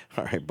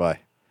 All right. Bye.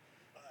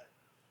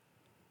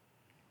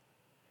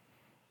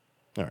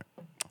 All right.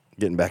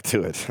 Getting back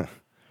to it.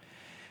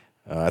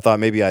 I thought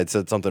maybe I had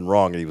said something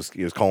wrong, and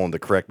he was calling to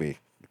correct me.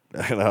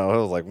 And I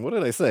was like, what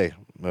did I say?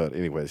 But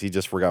anyways, he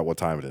just forgot what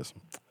time it is.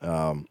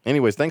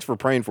 Anyways, thanks for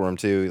praying for him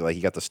too. Like,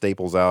 he got the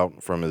staples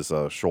out from his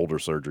shoulder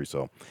surgery.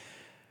 So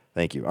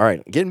thank you. All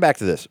right. Getting back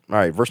to this. All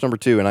right. Verse number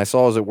 2. And I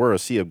saw, as it were, a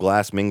sea of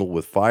glass mingled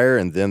with fire,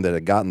 and them that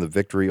had gotten the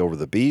victory over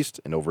the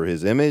beast, and over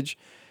his image,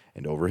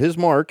 and over his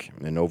mark,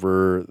 and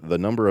over the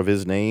number of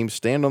his name,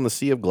 stand on the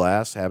sea of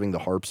glass, having the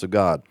harps of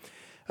God.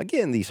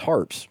 Again, these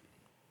harps.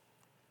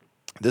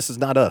 This is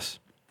not us.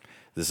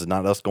 This is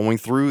not us going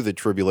through the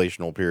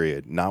tribulational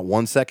period, not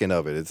 1 second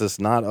of it. It's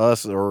just not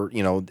us, or,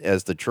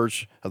 as the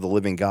church of the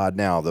living God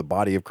now, the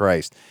body of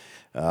Christ,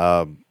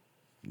 you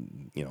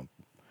know,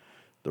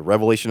 the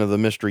revelation of the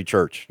mystery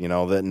church,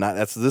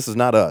 this is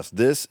not us.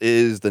 This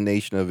is the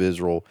nation of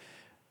Israel,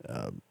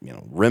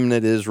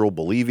 remnant Israel,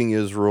 believing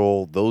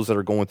Israel, those that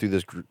are going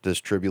through this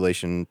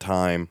tribulation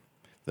time,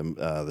 the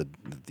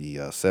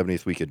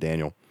 70th week of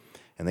Daniel,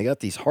 and they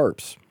got these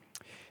harps.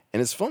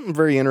 And it's something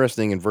very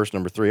interesting in verse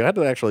number 3. I had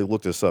to actually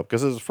look this up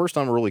because it was the first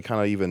time I really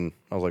I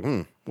was like,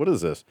 what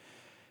is this?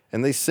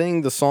 And they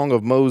sing the Song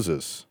of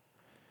Moses.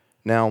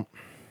 Now,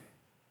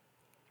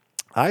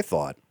 I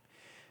thought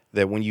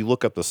that when you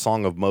look up the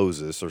Song of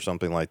Moses or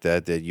something like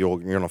that, that you're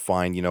going to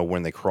find,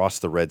 when they cross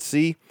the Red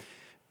Sea.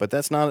 But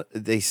that's not,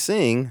 they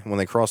sing when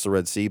they cross the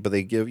Red Sea, but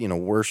they give,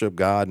 worship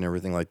God and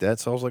everything like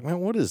that. So I was like, man,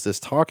 what is this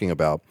talking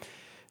about?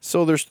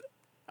 So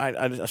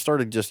I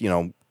started just,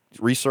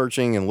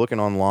 researching and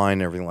looking online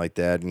and everything like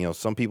that. And,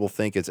 some people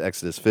think it's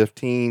Exodus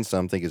 15,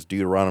 some think it's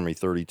Deuteronomy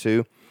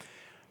 32.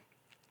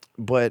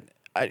 But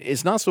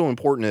it's not so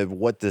important of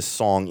what this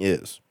song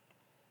is,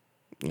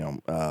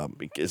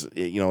 because,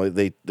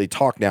 they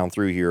talk down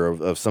through here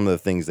of some of the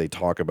things they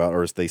talk about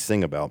or they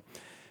sing about.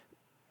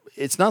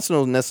 It's not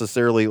so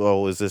necessarily,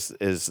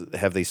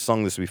 have they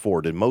sung this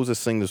before? Did Moses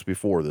sing this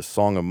before, the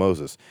Song of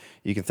Moses?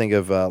 You can think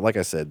of, like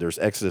I said, there's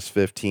Exodus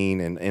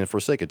 15, and for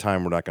sake of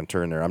time, we're not going to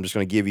turn there. I'm just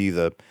going to give you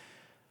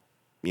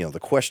the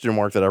question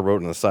mark that I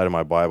wrote on the side of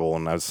my Bible,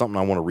 and that's something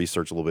I want to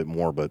research a little bit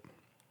more. But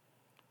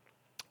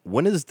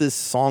when is this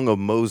Song of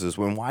Moses?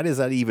 Why is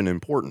that even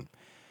important?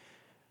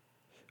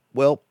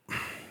 Well,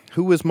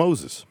 who is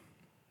Moses?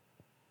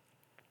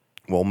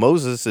 Well,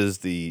 Moses is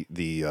the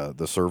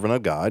servant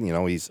of God.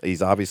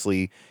 He's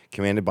obviously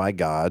commanded by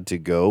God to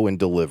go and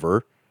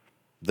deliver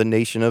the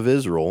nation of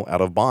Israel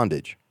out of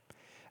bondage,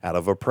 out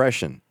of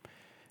oppression.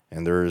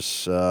 And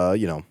there's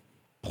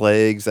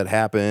plagues that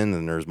happen,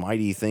 and there's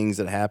mighty things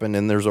that happen,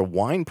 and there's a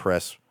wine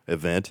press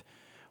event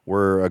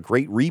where a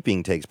great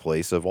reaping takes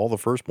place of all the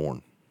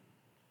firstborn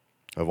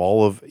of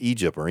all of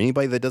Egypt, or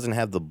anybody that doesn't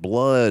have the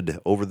blood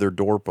over their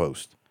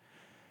doorpost.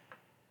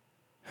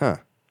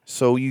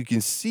 So you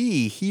can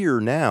see here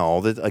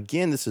now that,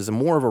 again, this is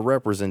more of a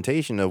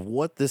representation of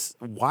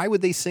why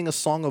would they sing a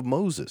Song of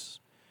Moses?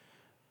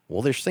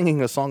 Well, they're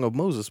singing a Song of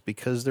Moses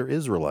because they're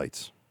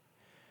Israelites.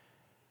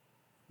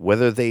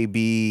 Whether they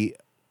be,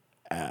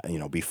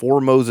 before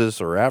Moses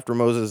or after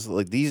Moses,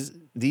 like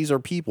these are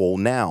people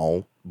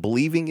now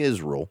believing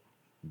Israel,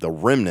 the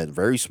remnant,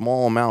 very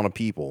small amount of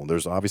people.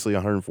 There's obviously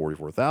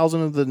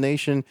 144,000 of the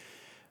nation,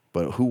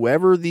 but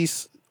whoever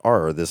these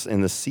are, this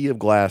in the sea of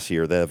glass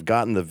here, that have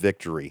gotten the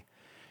victory,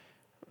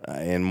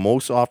 and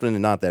most often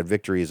than not, that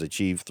victory is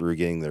achieved through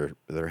getting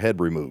their head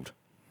removed.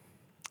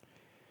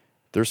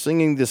 They're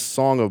singing this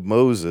Song of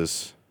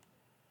Moses,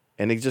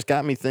 and it just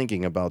got me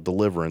thinking about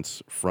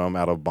deliverance from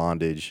out of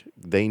bondage.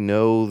 They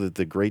know that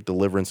the great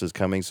deliverance is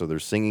coming, so they're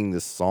singing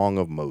this Song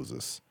of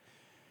Moses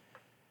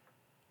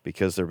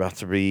because they're about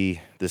to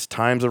be, this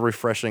times of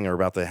refreshing are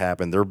about to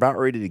happen. They're about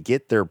ready to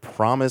get their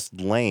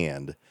promised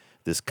land,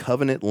 this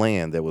covenant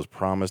land that was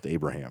promised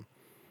Abraham.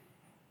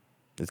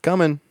 It's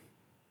coming.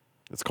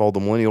 It's called the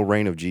millennial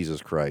reign of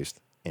Jesus Christ,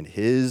 and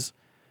his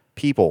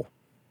people,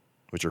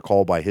 which are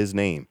called by his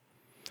name,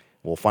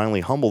 will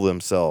finally humble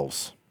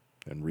themselves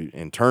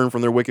and turn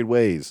from their wicked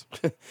ways,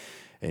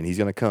 and he's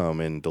going to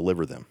come and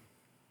deliver them.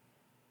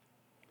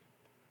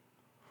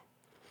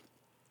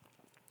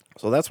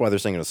 So that's why they're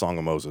singing a Song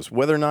of Moses.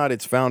 Whether or not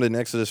it's found in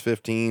Exodus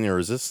 15, or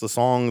is this the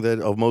song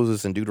of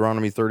Moses in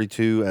Deuteronomy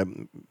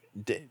 32,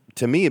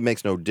 to me it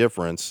makes no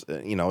difference.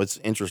 It's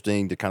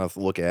interesting to kind of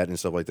look at and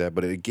stuff like that,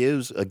 but it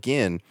gives,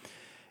 again,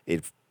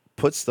 it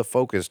puts the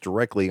focus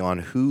directly on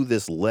who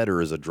this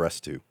letter is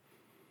addressed to,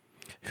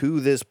 who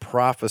this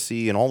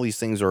prophecy and all these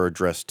things are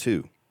addressed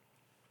to.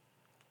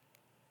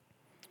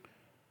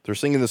 They're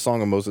singing the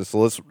Song of Moses, so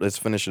let's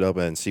finish it up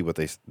and see what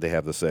they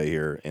have to say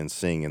here and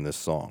sing in this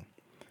song.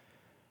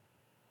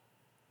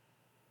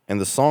 And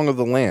the Song of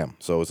the Lamb.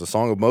 So it's the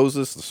Song of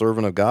Moses, the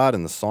servant of God,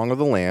 and the Song of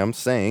the Lamb,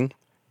 saying,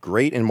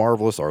 Great and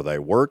marvelous are thy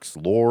works,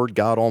 Lord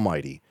God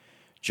Almighty.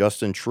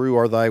 Just and true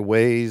are thy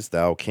ways,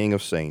 thou King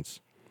of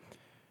saints.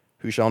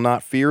 Who shall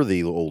not fear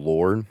thee, O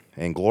Lord,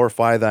 and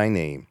glorify thy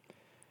name?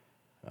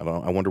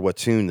 I wonder what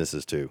tune this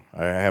is to.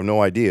 I have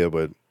no idea,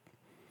 but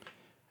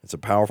it's a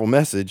powerful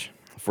message.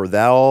 For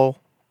thou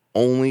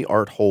only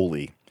art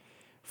holy.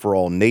 For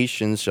all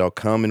nations shall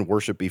come and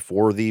worship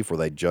before thee, for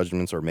thy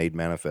judgments are made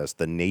manifest.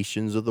 The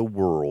nations of the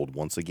world,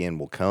 once again,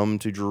 will come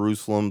to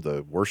Jerusalem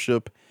to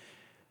worship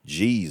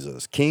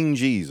Jesus, King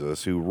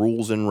Jesus, who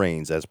rules and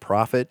reigns as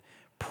prophet,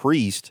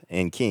 priest,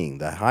 and king,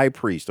 the high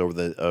priest over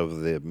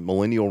the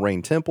millennial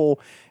reign temple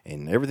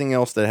and everything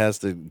else that has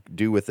to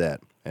do with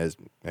that. As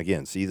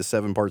again, see the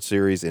 7-part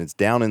series, and it's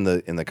down in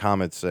the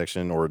comments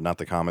section, or not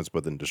the comments,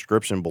 but the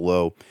description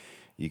below.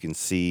 You can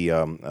see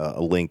a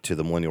link to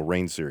the millennial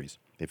reign series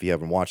if you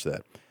haven't watched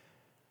that.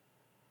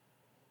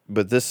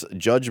 But this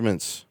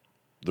judgments,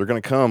 they're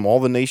going to come. All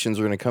the nations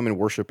are going to come and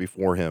worship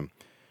before him.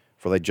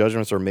 for thy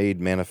judgments are made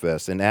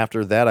manifest. And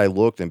after that I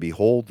looked, and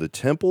behold, the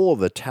temple of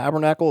the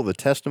tabernacle of the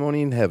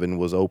testimony in heaven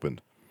was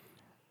opened.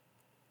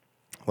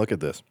 Look at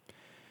this.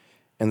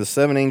 And the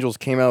 7 angels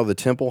came out of the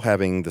temple,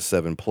 having the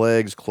 7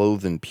 plagues,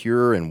 clothed in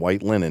pure and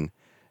white linen,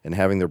 and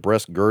having their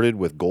breasts girded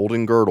with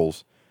golden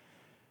girdles.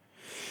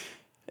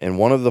 And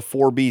one of the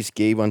 4 beasts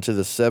gave unto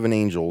the 7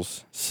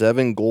 angels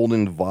 7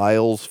 golden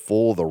vials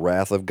full of the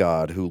wrath of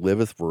God, who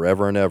liveth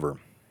forever and ever.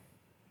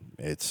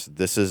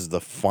 This is the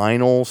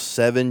final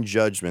 7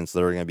 judgments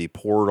that are going to be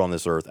poured on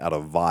this earth out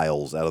of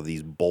vials, out of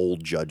these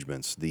bold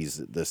judgments,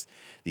 the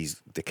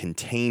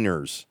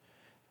containers.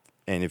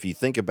 And if you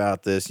think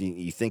about this,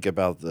 you think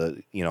about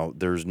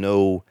there's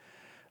no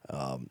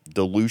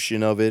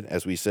dilution of it,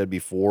 as we said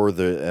before.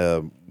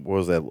 What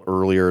was that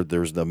earlier?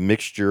 There's the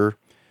mixture.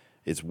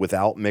 It's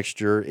without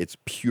mixture. It's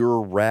pure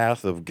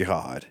wrath of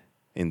God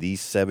in these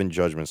 7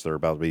 judgments that are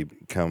about to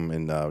come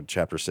in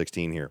chapter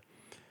 16 here.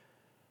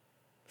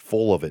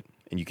 Full of it.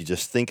 And you could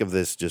just think of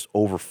this just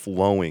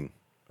overflowing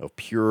of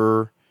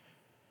pure,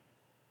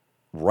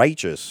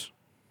 righteous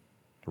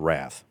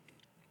wrath.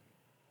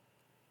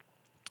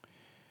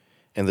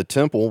 And the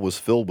temple was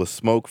filled with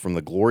smoke from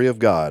the glory of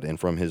God and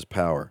from his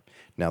power.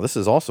 Now, this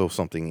is also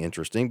something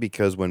interesting,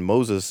 because when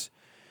Moses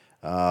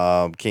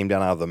came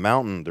down out of the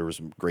mountain, there was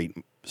great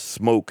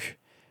smoke.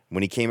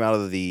 When he came out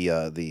of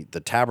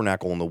the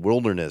tabernacle in the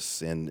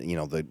wilderness, and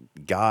the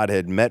God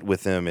had met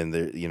with him, and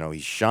he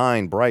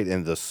shined bright,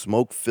 and the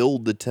smoke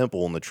filled the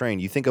temple and the train.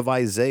 You think of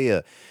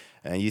Isaiah,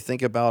 and you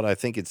think about, I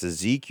think it's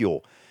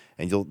Ezekiel,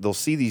 and they'll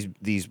see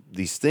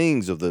these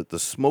things of the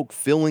smoke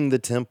filling the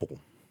temple.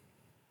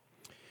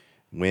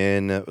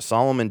 When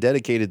Solomon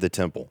dedicated the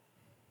temple,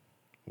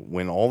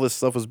 when all this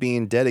stuff was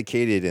being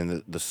dedicated,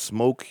 and the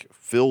smoke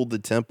filled the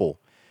temple,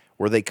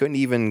 where they couldn't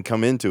even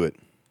come into it.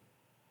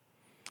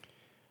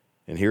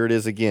 And here it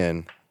is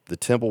again. The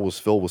temple was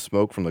filled with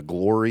smoke from the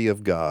glory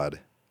of God,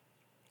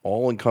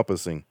 all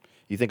encompassing.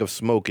 You think of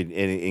smoke, and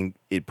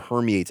it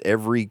permeates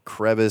every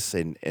crevice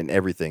and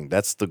everything.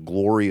 That's the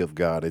glory of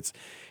God. It's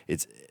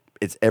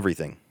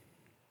everything.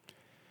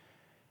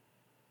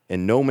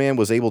 And no man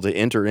was able to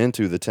enter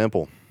into the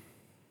temple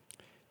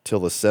till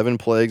the 7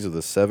 plagues of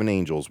the 7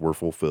 angels were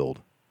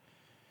fulfilled.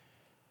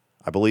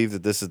 I believe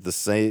that this is the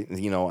same.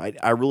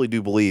 I really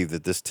do believe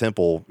that this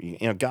temple,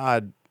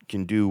 God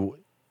can do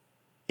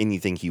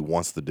anything he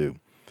wants to do.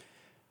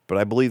 But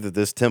I believe that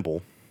this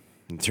temple,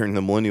 during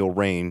the millennial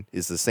reign,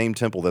 is the same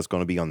temple that's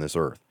going to be on this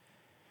earth.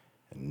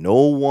 And no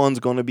one's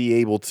going to be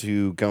able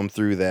to come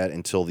through that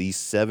until these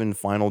 7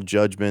 final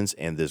judgments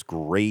and this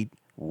great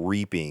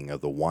reaping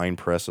of the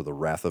winepress of the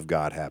wrath of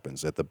God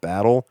happens at the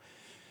battle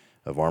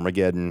of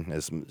Armageddon,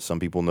 as some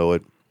people know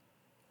it,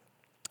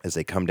 as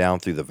they come down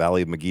through the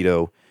valley of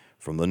Megiddo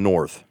from the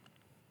north,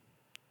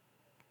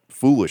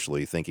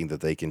 foolishly thinking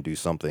that they can do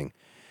something,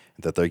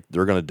 that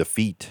they're going to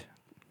defeat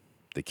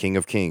the King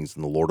of Kings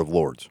and the Lord of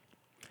Lords.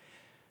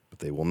 But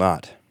they will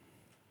not.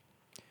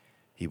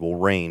 He will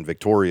reign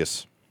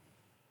victorious,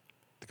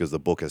 because the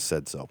book has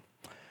said so.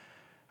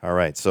 All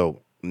right,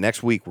 so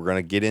next week we're going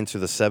to get into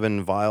the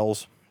 7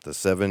 vials, the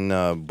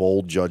 7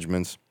 bold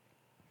judgments.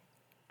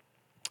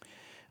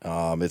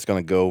 It's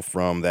going to go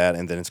from that,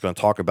 and then it's going to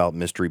talk about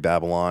Mystery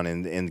Babylon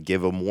and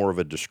give more of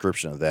a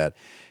description of that.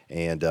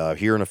 And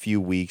here in a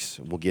few weeks,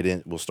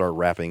 we'll start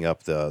wrapping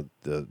up the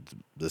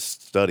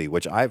study,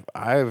 which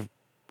I've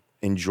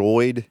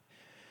enjoyed.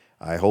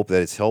 I hope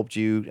that it's helped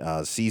you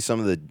see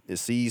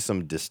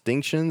some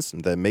distinctions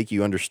that make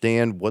you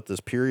understand what this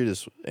period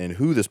is and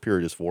who this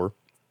period is for,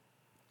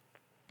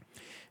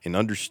 and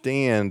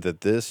understand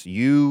that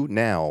you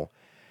now,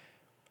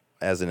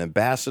 as an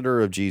ambassador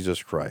of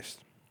Jesus Christ,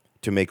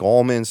 to make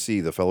all men see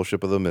the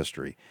fellowship of the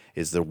mystery,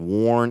 is to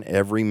warn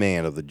every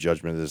man of the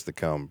judgment that is to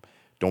come.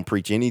 Don't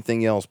preach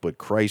anything else but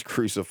Christ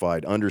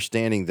crucified,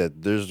 understanding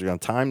that there's a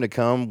time to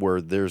come where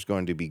there's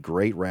going to be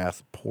great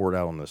wrath poured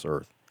out on this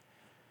earth.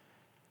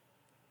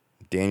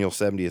 Daniel's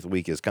 70th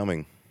week is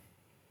coming.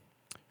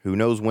 Who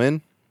knows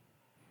when?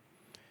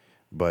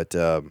 But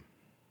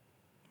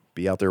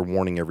be out there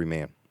warning every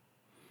man.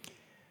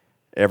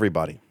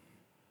 Everybody.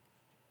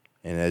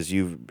 And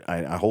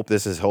I hope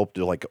this has helped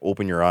to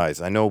open your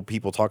eyes. I know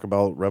people talk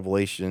about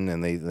Revelation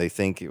and they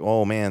think,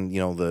 oh man,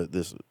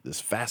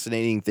 this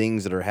fascinating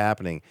things that are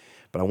happening.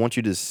 But I want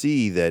you to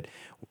see that,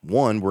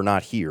 one, we're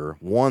not here.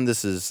 One,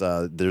 this is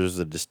there's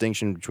a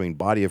distinction between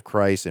body of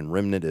Christ and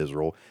remnant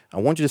Israel. I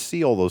want you to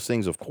see all those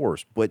things, of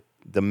course. But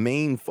the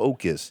main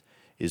focus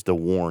is to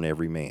warn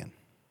every man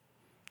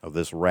of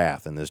this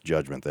wrath and this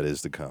judgment that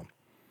is to come.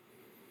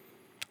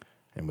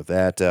 And with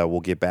that, we'll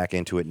get back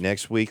into it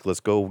next week. Let's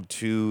go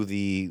to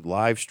the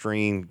live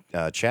stream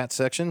chat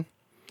section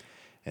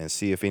and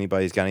see if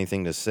anybody's got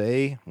anything to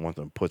say. I want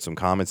to put some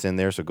comments in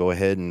there, so go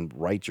ahead and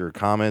write your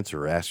comments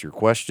or ask your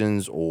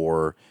questions,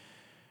 or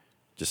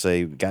just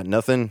say, got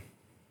nothing,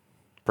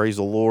 praise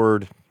the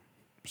Lord,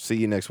 see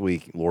you next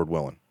week, Lord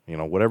willing.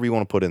 Whatever you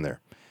want to put in there.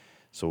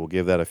 So we'll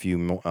give that a few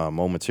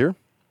moments here.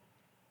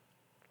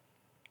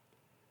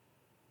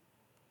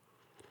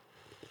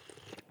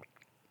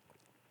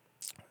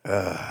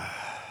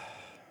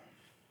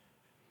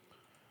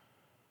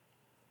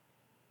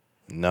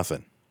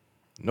 Nothing.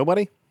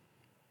 Nobody?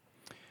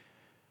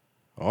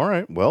 All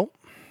right. Well,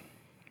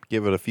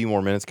 give it a few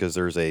more minutes because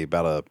there's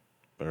about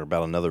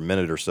another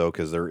minute or so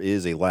because there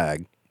is a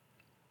lag.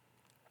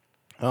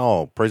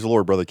 Oh, praise the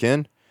Lord, Brother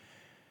Ken.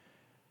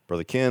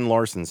 Brother Ken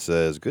Larson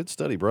says, good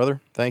study,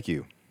 brother. Thank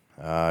you.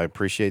 I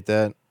appreciate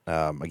that.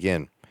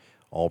 Again,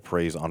 all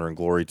praise, honor, and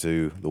glory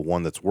to the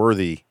one that's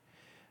worthy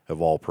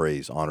of all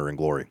praise, honor, and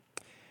glory.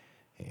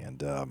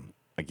 And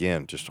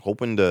again, just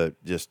hoping to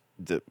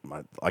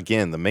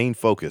again, the main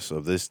focus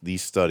of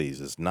these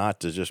studies is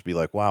not to just be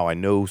like, wow, I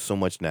know so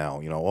much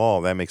now.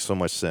 Oh, that makes so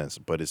much sense.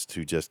 But it's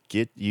to just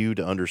get you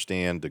to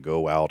understand, to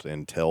go out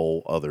and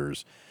tell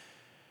others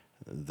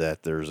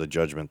that there's a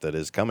judgment that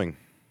is coming.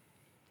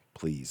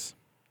 Please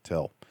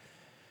tell.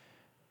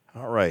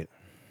 All right.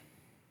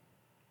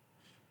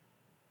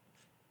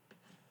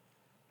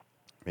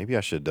 Maybe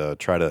I should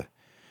try to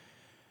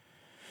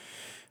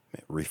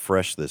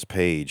refresh this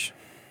page.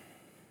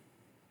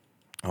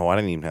 Oh, I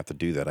didn't even have to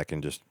do that. I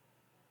can just,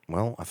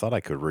 well, I thought I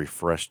could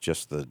refresh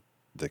just the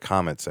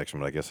comment section,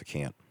 but I guess I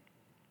can't.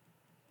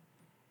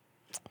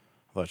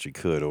 I thought you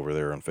could over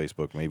there on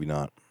Facebook. Maybe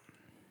not.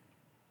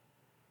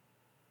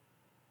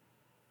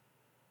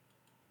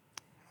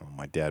 Oh,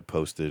 my dad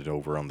posted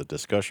over on the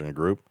discussion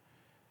group.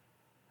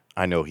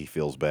 I know he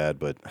feels bad,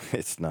 but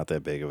it's not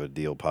that big of a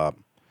deal, Pop.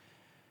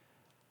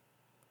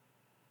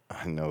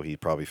 I know he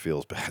probably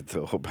feels bad,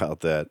 though,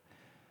 about that.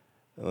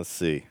 Let's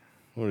see.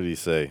 What did he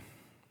say?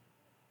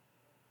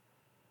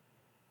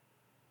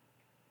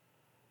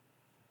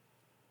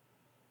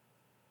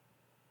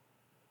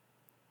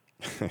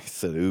 He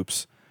said,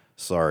 oops,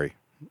 sorry.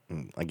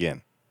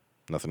 Again,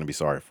 nothing to be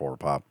sorry for,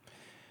 Pop.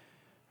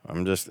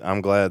 I'm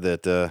glad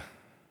that,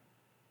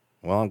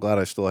 I'm glad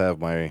I still have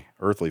my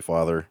earthly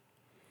father.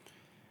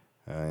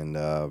 And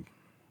that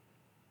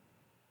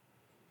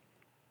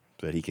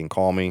he can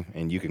call me,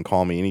 and you can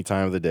call me any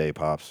time of the day,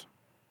 Pops.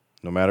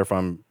 No matter if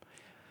I'm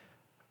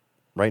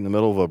right in the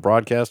middle of a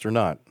broadcast or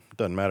not.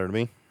 Doesn't matter to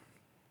me.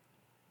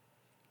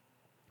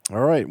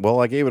 All right. Well,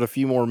 I gave it a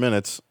few more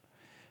minutes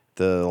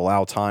to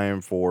allow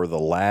time for the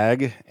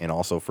lag and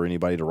also for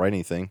anybody to write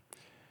anything.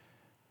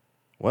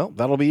 Well,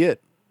 that'll be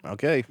it.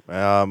 Okay.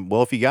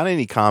 Well, if you got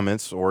any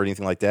comments or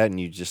anything like that and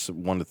you just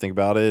want to think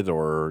about it,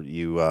 or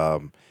you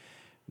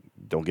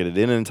don't get it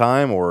in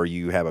time, or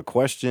you have a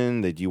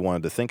question that you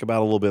wanted to think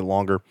about a little bit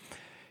longer,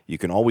 you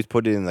can always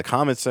put it in the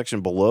comments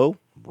section below,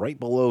 right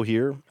below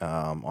here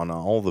on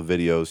all the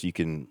videos. You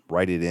can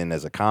write it in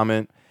as a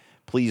comment.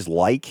 Please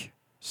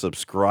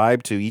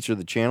subscribe to each of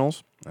the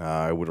channels.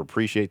 I would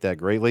appreciate that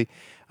greatly.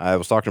 I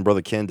was talking to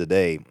Brother Ken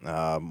today.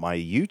 My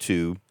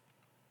YouTube,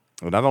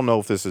 and I don't know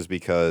if this is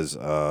because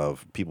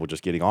of people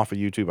just getting off of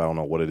YouTube. I don't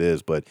know what it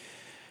is, but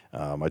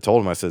I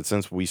told him, I said,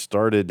 since we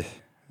started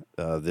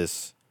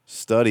this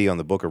study on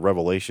the book of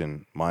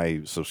Revelation,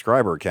 my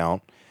subscriber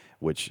count,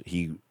 which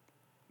he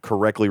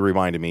correctly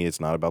reminded me it's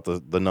not about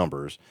the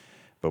numbers,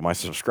 but my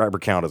subscriber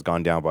count has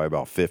gone down by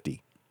about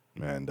 50.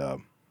 And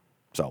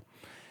so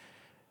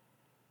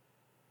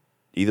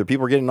either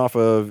people are getting off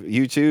of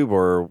YouTube,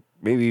 or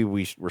maybe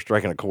we're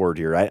striking a chord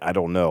here. I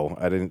don't know.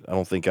 I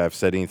don't think I've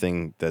said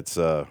anything that's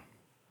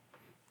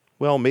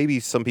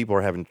maybe some people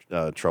are having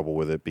trouble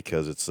with it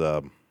because it's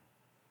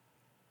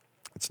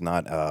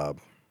not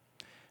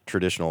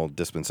traditional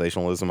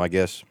dispensationalism, I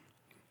guess.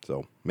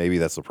 So maybe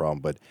that's the problem.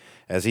 But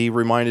as he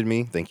reminded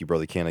me, thank you,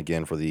 Brother Ken,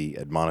 again for the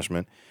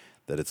admonishment,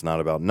 that it's not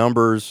about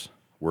numbers.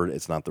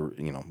 It's not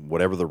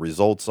whatever the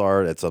results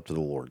are, that's up to the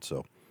Lord.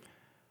 So,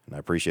 and I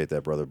appreciate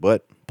that, brother.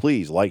 But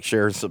please like,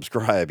 share, and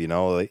subscribe.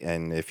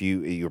 And if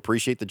you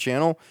appreciate the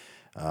channel,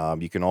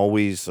 you can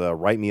always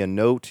write me a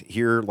note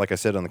here, like I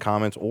said, in the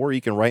comments, or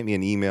you can write me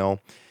an email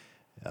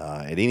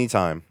at any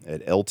time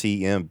at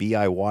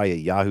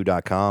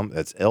ltmbiy@yahoo.com.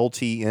 That's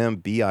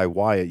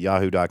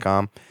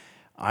ltmbiy@yahoo.com.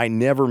 I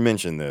never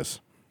mentioned this,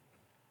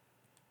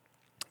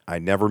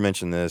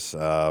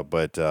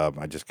 but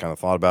I just kind of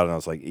thought about it, and I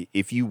was like,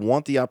 if you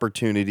want the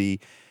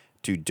opportunity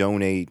to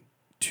donate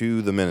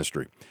to the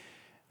ministry,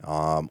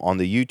 on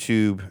the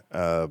YouTube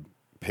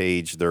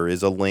page, there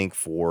is a link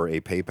for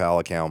a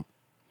PayPal account.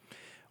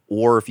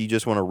 Or if you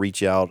just want to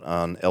reach out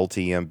on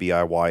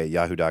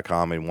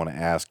ltmbiy@yahoo.com and want to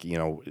ask,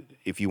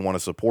 if you want to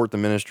support the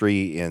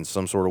ministry in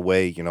some sort of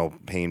way,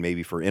 paying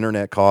maybe for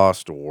internet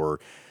cost or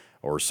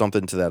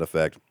something to that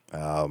effect.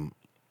 I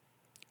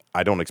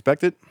don't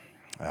expect it.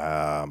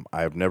 I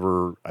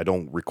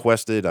don't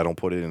request it. I don't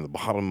put it in the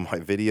bottom of my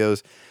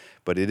videos,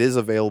 but it is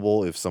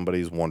available if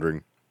somebody's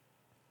wondering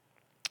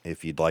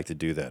if you'd like to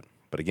do that.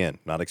 But again,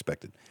 not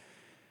expected.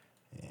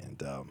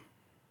 And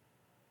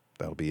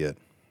that'll be it.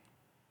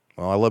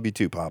 Well, I love you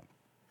too, Pop.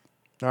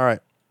 All right.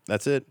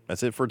 That's it.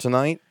 That's it for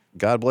tonight.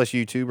 God bless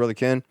you too, Brother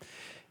Ken.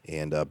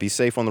 And be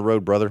safe on the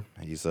road, brother.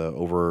 He's a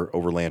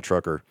overland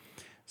trucker.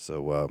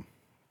 So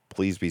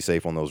please be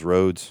safe on those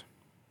roads.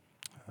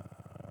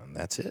 And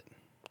that's it.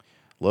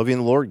 Love you in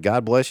the Lord.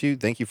 God bless you.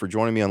 Thank you for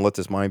joining me on Let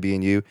This Mind Be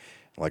in You.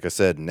 Like I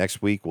said,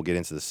 next week we'll get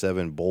into the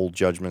 7 bold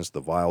judgments,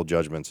 the vile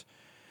judgments.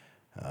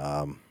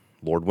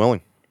 Lord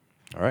willing.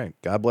 All right.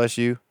 God bless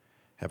you.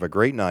 Have a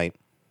great night,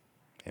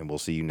 and we'll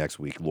see you next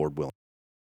week, Lord willing.